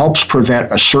molecule that helps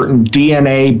prevent a certain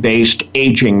DNA-based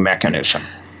aging mechanism.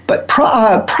 But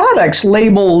products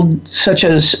labeled such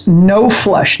as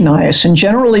no-flush niacin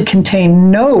generally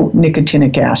contain no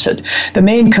nicotinic acid. The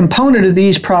main component of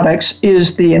these products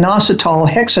is the inositol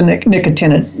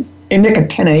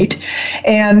hexanicotinate,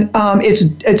 and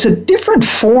it's a different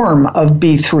form of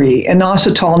B3.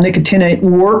 Inositol nicotinate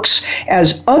works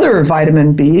as other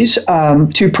vitamin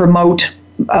Bs to promote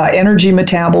energy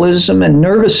metabolism and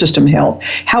nervous system health.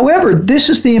 However, this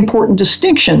is the important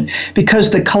distinction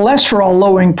because the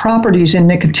cholesterol-lowering properties in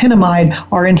nicotinamide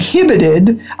are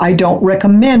inhibited. I don't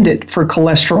recommend it for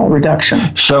cholesterol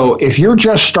reduction. So if you're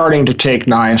just starting to take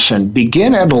niacin,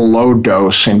 begin at a low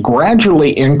dose and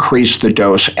gradually increase the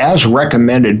dose as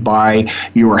recommended by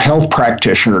your health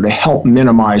practitioner to help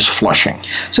minimize flushing.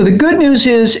 So the good news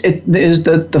is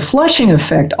that the flushing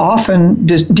effect often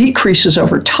decreases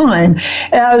over time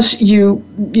as you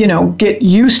get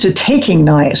used to taking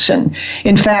niacin.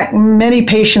 In fact, many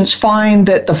patients find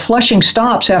that the flushing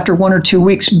stops after 1 or 2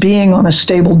 weeks being on a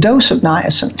stable dose of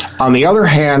niacin. On the other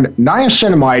hand,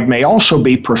 niacinamide may also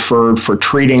be preferred for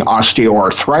treating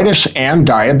osteoarthritis and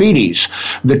diabetes.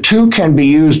 The two can be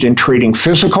used in treating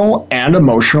physical and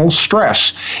emotional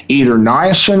stress. Either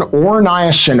niacin or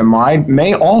niacinamide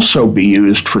may also be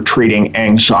used for treating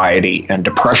anxiety and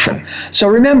depression. So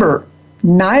remember,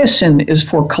 niacin is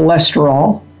for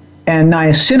cholesterol, and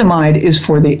niacinamide is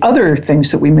for the other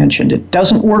things that we mentioned. It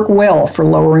doesn't work well for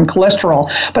lowering cholesterol.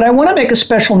 But I want to make a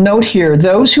special note here.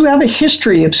 Those who have a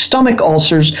history of stomach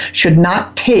ulcers should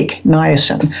not take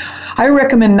niacin. I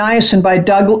recommend niacin by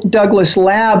Douglas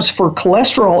Labs for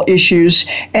cholesterol issues,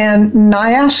 and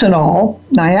niacitol,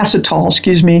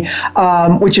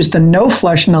 which is the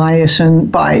no-flush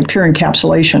niacin by pure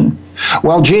encapsulation.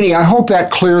 Well, Jeannie, I hope that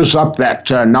clears up that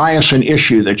niacin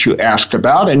issue that you asked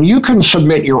about, and you can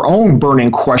submit your own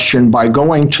burning question by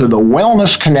going to the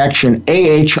Wellness Connection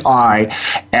AHI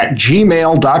at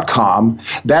gmail.com.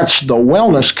 That's the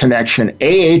Wellness Connection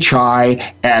AHI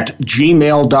at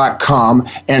gmail.com,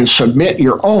 and submit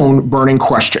your own burning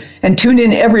question. And tune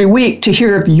in every week to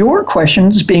hear if your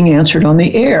questions being answered on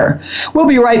the air. We'll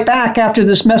be right back after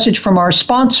this message from our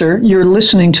sponsor. You're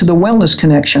listening to the Wellness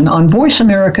Connection on Voice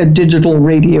America Digital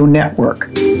Radio Network.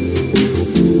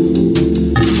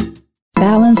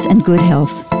 Balance and good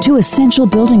health, two essential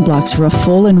building blocks for a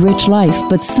full and rich life,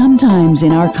 but sometimes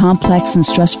in our complex and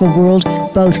stressful world,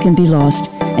 both can be lost,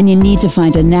 and you need to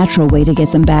find a natural way to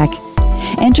get them back.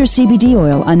 Enter CBD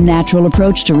oil, a natural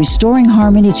approach to restoring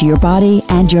harmony to your body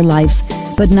and your life.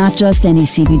 But not just any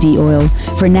CBD oil.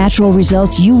 For natural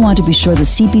results, you want to be sure the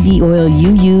CBD oil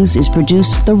you use is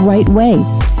produced the right way.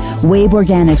 Wabe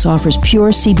Organics offers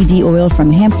pure CBD oil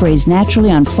from hemp raised naturally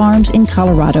on farms in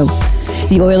Colorado.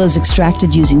 The oil is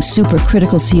extracted using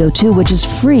supercritical CO2, which is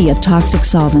free of toxic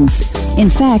solvents. In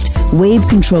fact, Wabe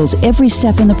controls every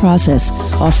step in the process,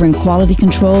 offering quality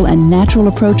control and natural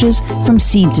approaches from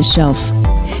seed to shelf.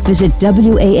 Visit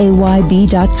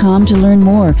WAAYB.com to learn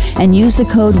more and use the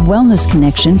code Wellness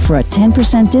Connection for a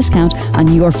 10% discount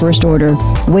on your first order.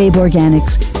 Wabe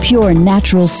Organics, pure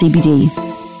natural CBD.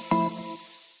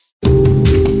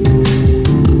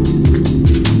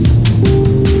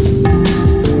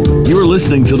 You're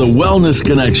listening to the Wellness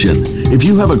Connection. If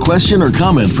you have a question or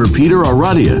comment for Peter or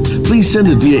Radia, please send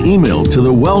it via email to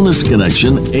the Wellness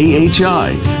Connection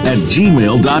AHI at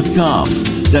gmail.com.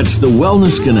 That's the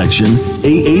Wellness Connection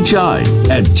AHI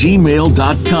at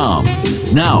gmail.com.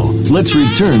 Now, let's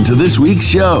return to this week's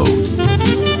show.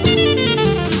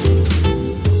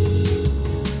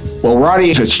 Well,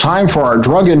 Roddy, it's time for our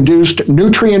drug-induced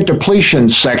nutrient depletion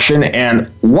section. And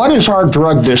what is our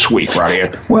drug this week, Roddy?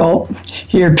 Well,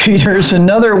 here, Peter, is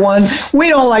another one we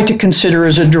don't like to consider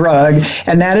as a drug,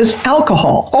 and that is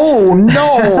alcohol. Oh,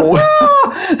 no.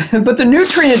 But the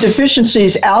nutrient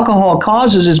deficiencies alcohol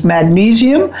causes is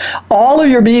magnesium, all of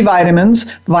your B vitamins,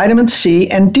 vitamin C,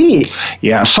 and D.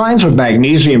 Yeah, signs of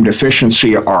magnesium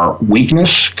deficiency are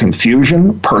weakness,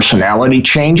 confusion, personality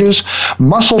changes,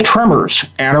 muscle tremors,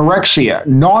 anorexia,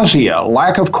 nausea,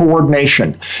 lack of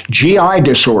coordination, GI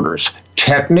disorders,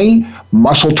 tetany,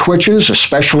 muscle twitches,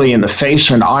 especially in the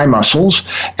face and eye muscles,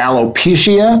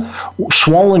 alopecia,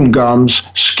 swollen gums,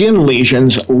 skin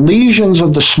lesions, lesions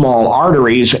of the small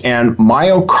arteries, and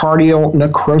myocardial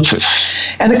necrosis.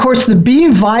 And of course, the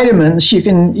B vitamins,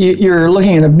 you're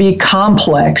looking at a B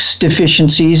complex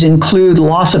deficiencies include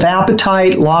loss of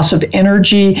appetite, loss of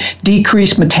energy,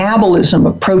 decreased metabolism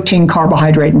of protein,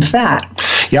 carbohydrate, and fat.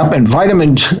 Yep, and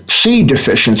vitamin C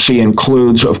deficiency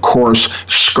includes, of course,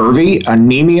 scurvy,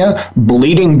 anemia,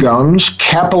 bleeding gums,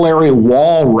 capillary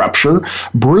wall rupture,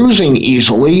 bruising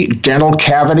easily, dental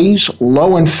cavities,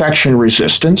 low infection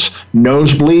resistance,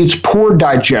 nosebleeds, poor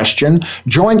digestion,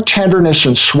 joint tenderness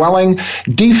and swelling,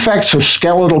 defects of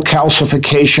skeletal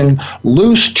calcification,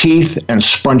 loose teeth, and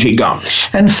spongy gums.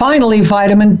 And finally,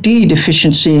 vitamin D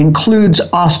deficiency includes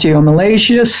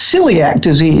osteomalacia, celiac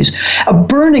disease, a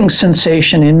burning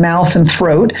sensation in mouth and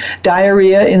throat,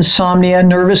 diarrhea, insomnia,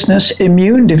 nervousness,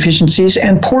 immune deficiencies,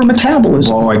 and poor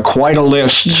metabolism. Boy, quite a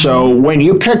list. Mm-hmm. So when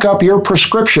you pick up your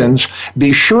prescriptions,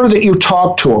 be sure that you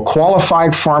talk to a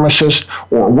qualified pharmacist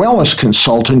or wellness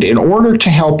consultant in order to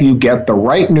help you get the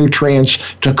right nutrients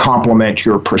to complement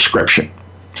your prescription.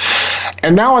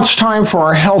 And now it's time for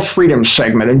our Health Freedom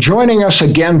segment. And joining us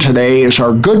again today is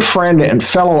our good friend and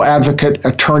fellow advocate,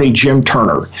 attorney Jim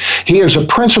Turner. He is a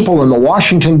principal in the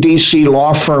Washington, D.C.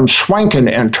 law firm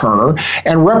Swanken & Turner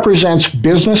and represents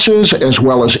businesses as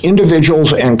well as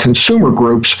individuals and consumer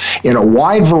groups in a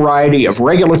wide variety of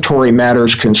regulatory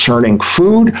matters concerning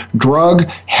food, drug,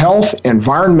 health,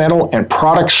 environmental, and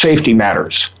product safety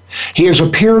matters. He has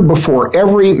appeared before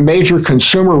every major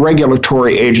consumer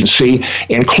regulatory agency,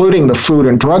 including the Food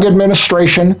and Drug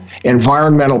Administration,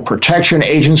 Environmental Protection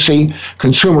Agency,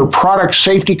 Consumer Product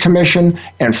Safety Commission,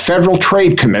 and Federal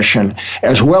Trade Commission,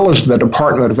 as well as the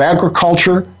Department of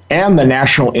Agriculture and the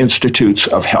National Institutes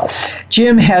of Health.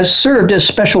 Jim has served as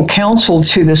special counsel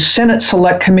to the Senate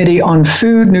Select Committee on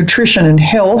Food, Nutrition, and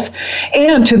Health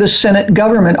and to the Senate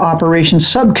Government Operations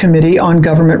Subcommittee on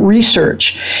Government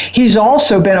Research. He's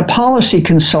also been a policy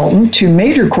consultant to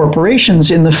major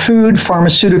corporations in the food,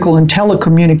 pharmaceutical, and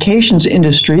telecommunications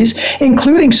industries,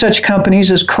 including such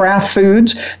companies as Kraft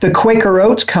Foods, the Quaker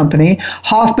Oats Company,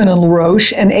 Hoffman &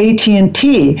 LaRoche, and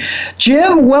AT&T.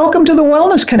 Jim, welcome to the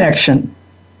Wellness Connection.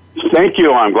 Thank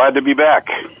you. I'm glad to be back.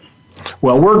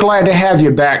 Well, we're glad to have you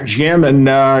back, Jim. And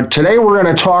today we're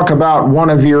going to talk about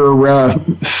one of your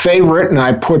favorite, and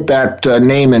I put that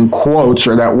name in quotes,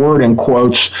 or that word in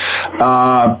quotes,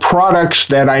 products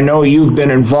that I know you've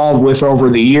been involved with over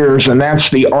the years, and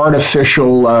that's the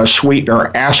artificial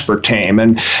sweetener aspartame.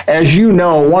 And as you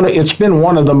know, it's been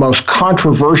one of the most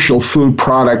controversial food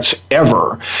products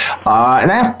ever.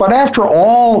 But after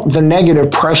all the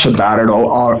negative press about it,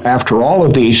 after all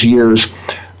of these years,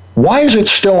 why is it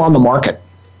still on the market?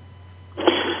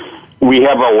 We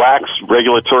have a lax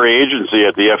regulatory agency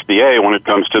at the FDA when it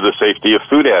comes to the safety of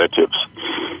food additives.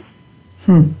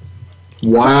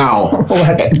 Wow.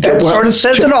 Well, that sort of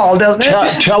says it all, doesn't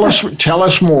it? Tell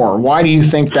us more. Why do you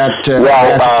think that?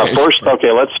 First,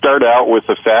 let's start out with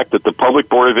the fact that the Public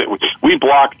Board of it. We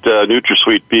blocked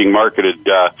NutraSweet being marketed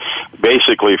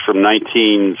basically from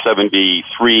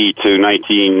 1973 to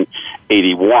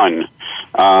 1981.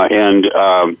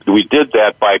 We did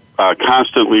that by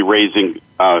constantly raising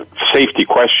safety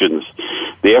questions.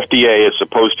 The FDA is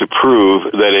supposed to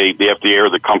prove that the FDA or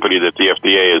the company that the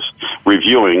FDA is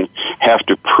reviewing have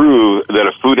to prove that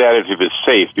a food additive is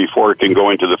safe before it can go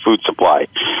into the food supply.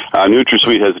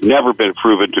 NutraSweet has never been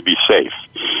proven to be safe.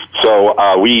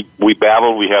 So we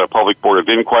battled. We had a public board of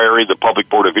inquiry. The public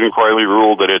board of inquiry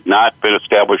ruled that it had not been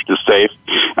established as safe.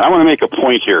 And I want to make a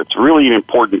point here. It's really an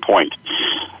important point.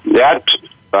 That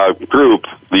group,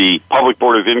 the Public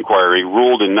Board of Inquiry,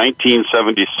 ruled in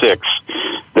 1976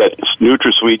 that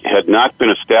NutraSweet had not been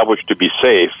established to be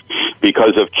safe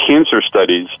because of cancer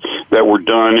studies that were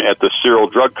done at the Cereal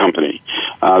Drug Company.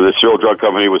 The Cereal Drug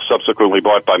Company was subsequently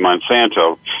bought by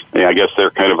Monsanto. And I guess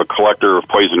they're kind of a collector of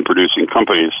poison-producing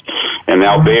companies. And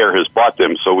now Bayer has bought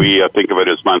them, so we think of it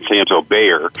as Monsanto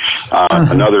Bayer,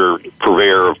 another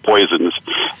purveyor of poisons.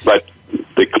 But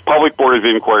the Public Board of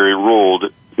Inquiry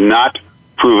ruled not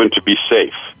proven to be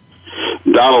safe.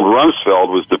 Donald Rumsfeld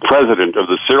was the president of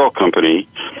the cereal company.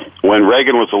 When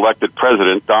Reagan was elected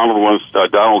president, Donald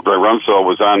Rumsfeld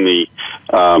was on the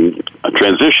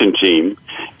transition team,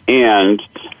 and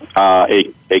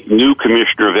a new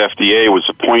commissioner of FDA was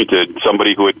appointed,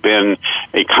 somebody who had been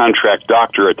a contract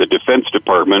doctor at the Defense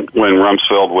Department when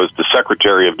Rumsfeld was the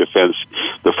Secretary of Defense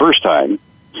the first time.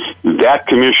 That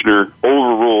commissioner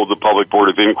overruled the Public Board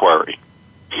of Inquiry.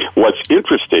 What's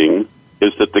interesting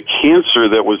is that the cancer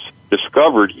that was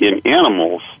discovered in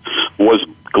animals was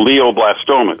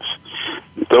glioblastomas.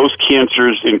 Those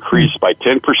cancers increased by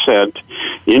 10%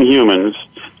 in humans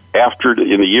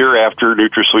in the year after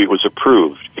NutraSweet was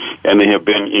approved, and they have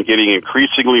been getting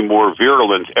increasingly more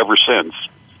virulent ever since.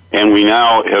 And we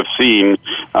now have seen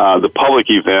the public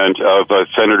event of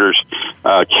Senators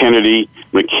Kennedy,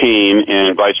 McCain,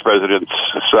 and Vice President's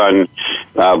son,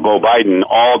 Beau Biden,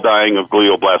 all dying of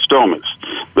glioblastomas.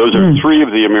 Those are three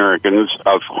of the Americans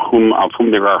of whom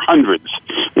there are hundreds,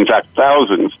 in fact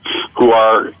thousands, who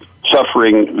are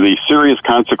suffering the serious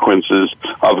consequences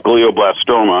of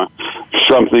glioblastoma,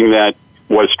 something that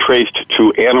was traced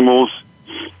to animals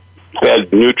fed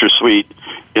NutraSweet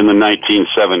in the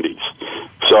 1970s.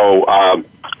 So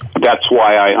that's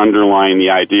why I underline the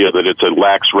idea that it's a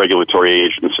lax regulatory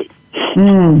agency.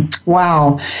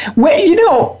 Wow.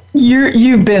 Well,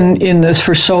 you've been in this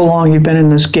for so long, you've been in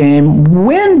this game.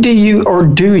 When do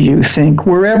you think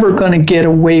we're ever going to get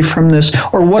away from this,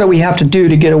 or what do we have to do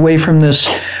to get away from this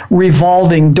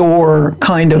revolving door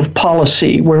kind of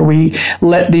policy where we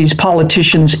let these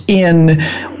politicians in,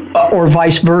 or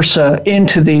vice versa,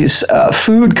 into these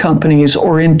food companies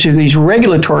or into these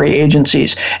regulatory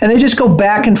agencies, and they just go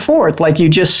back and forth, like you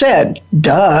just said?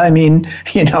 I mean,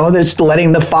 that's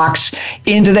letting the fox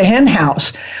into the hen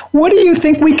house. What do you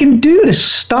think we can do to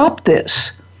stop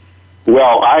this?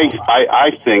 Well,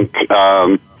 I think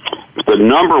the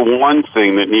number one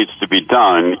thing that needs to be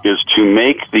done is to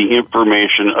make the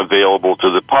information available to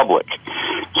the public.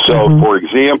 So, for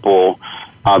example,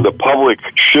 the public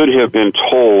should have been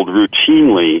told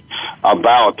routinely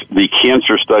about the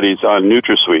cancer studies on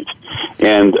NutraSweet,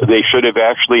 and they should have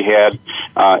actually had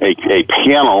a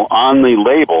panel on the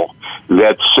label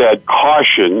that said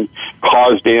caution,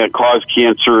 cause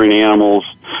cancer in animals,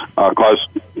 cause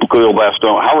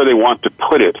glioblastoma, however they want to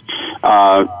put it.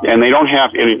 And they don't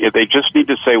have any, they just need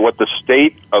to say what the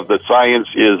state of the science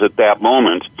is at that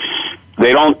moment.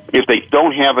 If they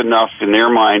don't have enough in their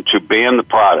mind to ban the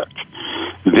product,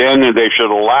 then they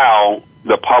should allow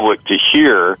the public to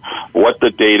hear what the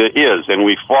data is. And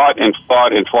we fought and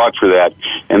fought and fought for that,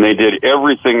 and they did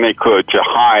everything they could to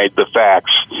hide the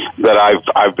facts that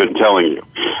I've been telling you.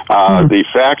 The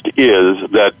fact is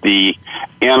that the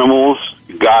animals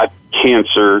got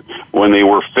cancer when they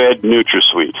were fed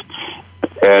NutraSweet.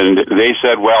 And they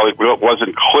said, well, it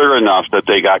wasn't clear enough that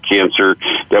they got cancer,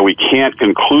 that we can't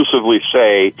conclusively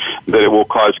say that it will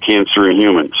cause cancer in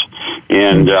humans.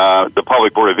 And the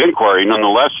Public Board of Inquiry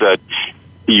nonetheless said,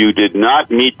 you did not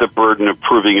meet the burden of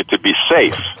proving it to be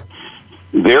safe.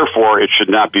 Therefore, it should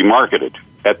not be marketed.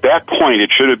 At that point,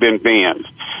 it should have been banned.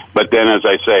 But then, as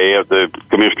I say, the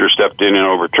commissioner stepped in and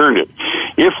overturned it.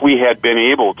 If we had been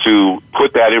able to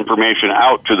put that information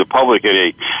out to the public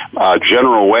in a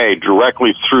general way,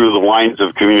 directly through the lines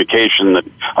of communication that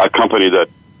accompany the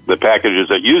packages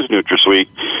that use NutraSweet,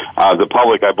 the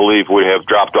public, I believe, would have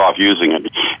dropped off using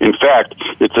it. In fact,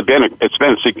 it's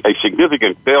been a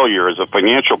significant failure as a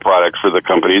financial product for the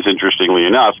companies. Interestingly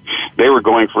enough, they were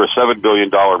going for a $7 billion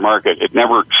market. It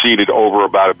never exceeded over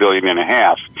about $1.5 billion.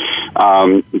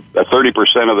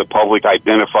 30% of the public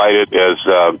identified it as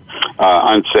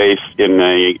unsafe in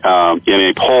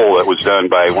a poll that was done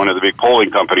by one of the big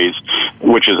polling companies,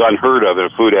 which is unheard of in a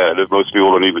food additive. Most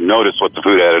people don't even notice what the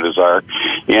food additives are.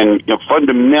 And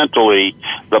fundamentally,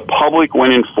 the public,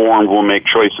 when informed, will make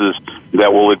choices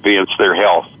that will advance their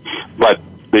health. But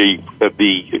the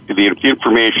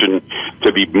information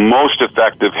to be most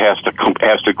effective has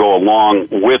to go along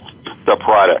with the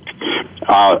product.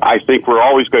 I think we're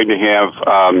always going to have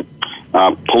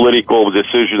political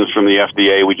decisions from the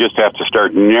FDA. We just have to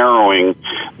start narrowing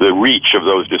the reach of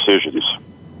those decisions.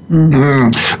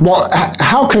 Mm-hmm. Well,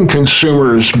 how can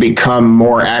consumers become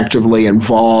more actively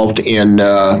involved in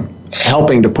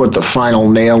helping to put the final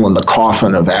nail in the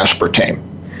coffin of aspartame?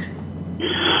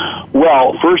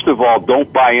 Well, first of all,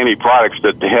 don't buy any products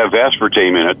that have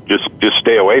aspartame in it. Just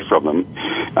stay away from them,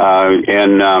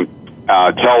 and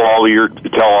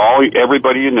tell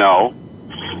everybody you know,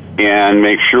 and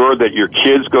make sure that your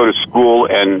kids go to school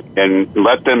and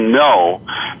let them know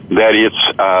that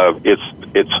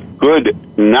it's good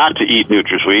not to eat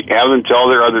NutraSweet. Have them tell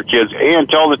their other kids, and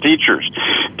tell the teachers,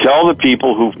 tell the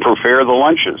people who prepare the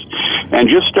lunches, and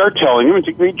just start telling them.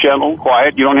 And be gentle,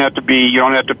 quiet. You don't have to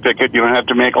pick it. You don't have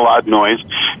to make a loud noise.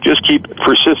 Just keep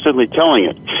persistently telling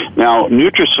it. Now,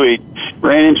 NutraSweet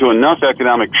ran into enough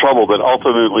economic trouble that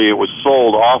ultimately it was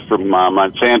sold off from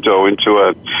Monsanto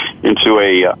into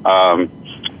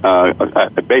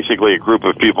basically a group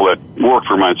of people that work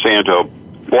for Monsanto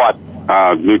bought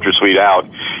NutraSweet out,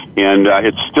 and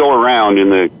it's still around in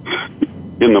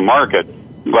the market,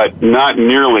 but not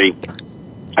nearly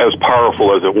as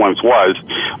powerful as it once was,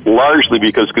 largely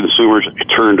because consumers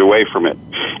turned away from it.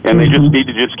 And they just need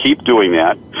to just keep doing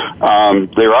that.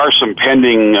 There are some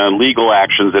pending legal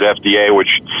actions at FDA,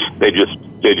 which they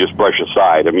just brush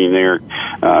aside. I mean, they're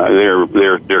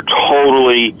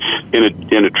totally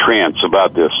in a trance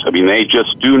about this. I mean, they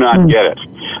just do not get it.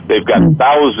 They've got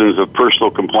thousands of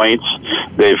personal complaints.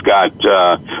 They've got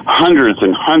hundreds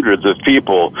and hundreds of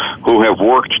people who have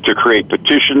worked to create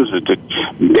petitions and to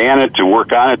ban it, to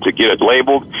work on it, to get it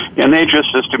labeled, and they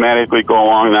just systematically go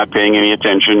along not paying any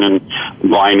attention and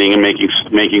blinding and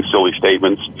making silly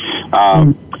statements.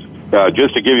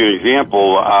 Just to give you an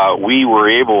example, we were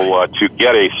able to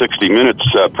get a 60 Minutes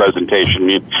presentation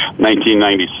in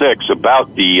 1996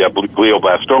 about the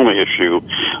glioblastoma issue,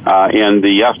 and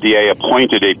the FDA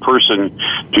appointed a person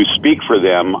to speak for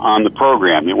them on the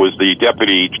program. It was the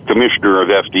Deputy Commissioner of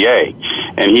FDA,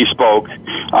 and he spoke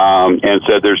and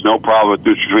said there's no problem with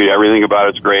NutraSweet, everything about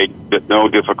it's great, no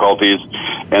difficulties,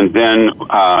 and then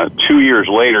 2 years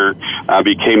later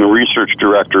became a research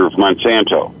director of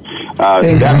Monsanto.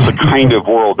 That's the kind of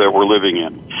world that we're living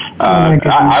in.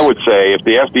 I would say if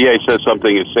the FDA says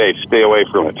something is safe, stay away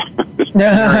from it.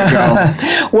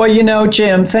 Well,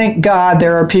 Jim, thank God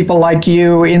there are people like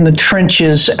you in the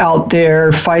trenches out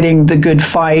there fighting the good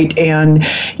fight. And,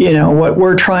 what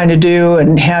we're trying to do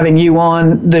and having you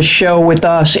on the show with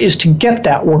us is to get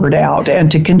that word out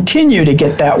and to continue to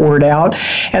get that word out.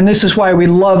 And this is why we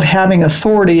love having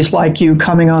authorities like you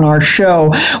coming on our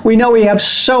show. We know we have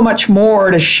so much more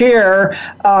to share,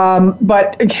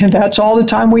 but that's all the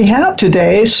time we have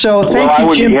today. So thank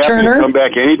you, Jim Turner. To come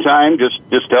back anytime. Just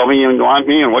tell me you want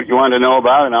me and what you want to know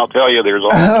about, and I'll tell you there's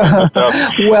all kinds of stuff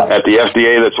at the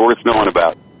FDA that's worth knowing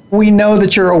about. We know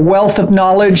that you're a wealth of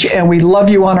knowledge, and we love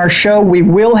you on our show. We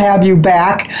will have you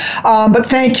back. But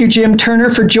thank you, Jim Turner,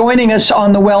 for joining us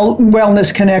on the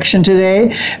Wellness Connection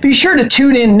today. Be sure to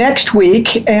tune in next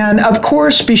week. And, of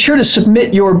course, be sure to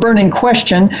submit your burning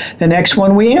question. The next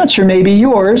one we answer may be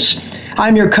yours.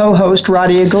 I'm your co-host,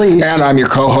 Radia Gleese. And I'm your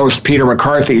co-host, Peter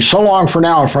McCarthy. So long for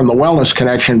now from the Wellness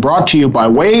Connection, brought to you by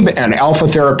Wave and Alpha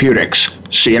Therapeutics.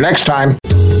 See you next time.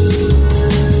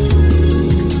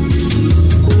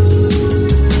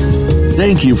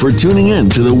 Thank you for tuning in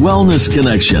to the Wellness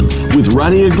Connection with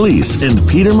Radia Gleese and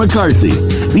Peter McCarthy.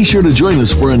 Be sure to join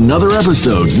us for another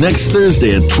episode next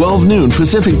Thursday at 12 noon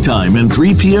Pacific Time and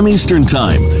 3 p.m. Eastern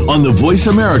Time on the Voice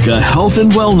America Health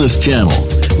and Wellness Channel.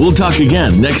 We'll talk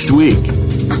again next week.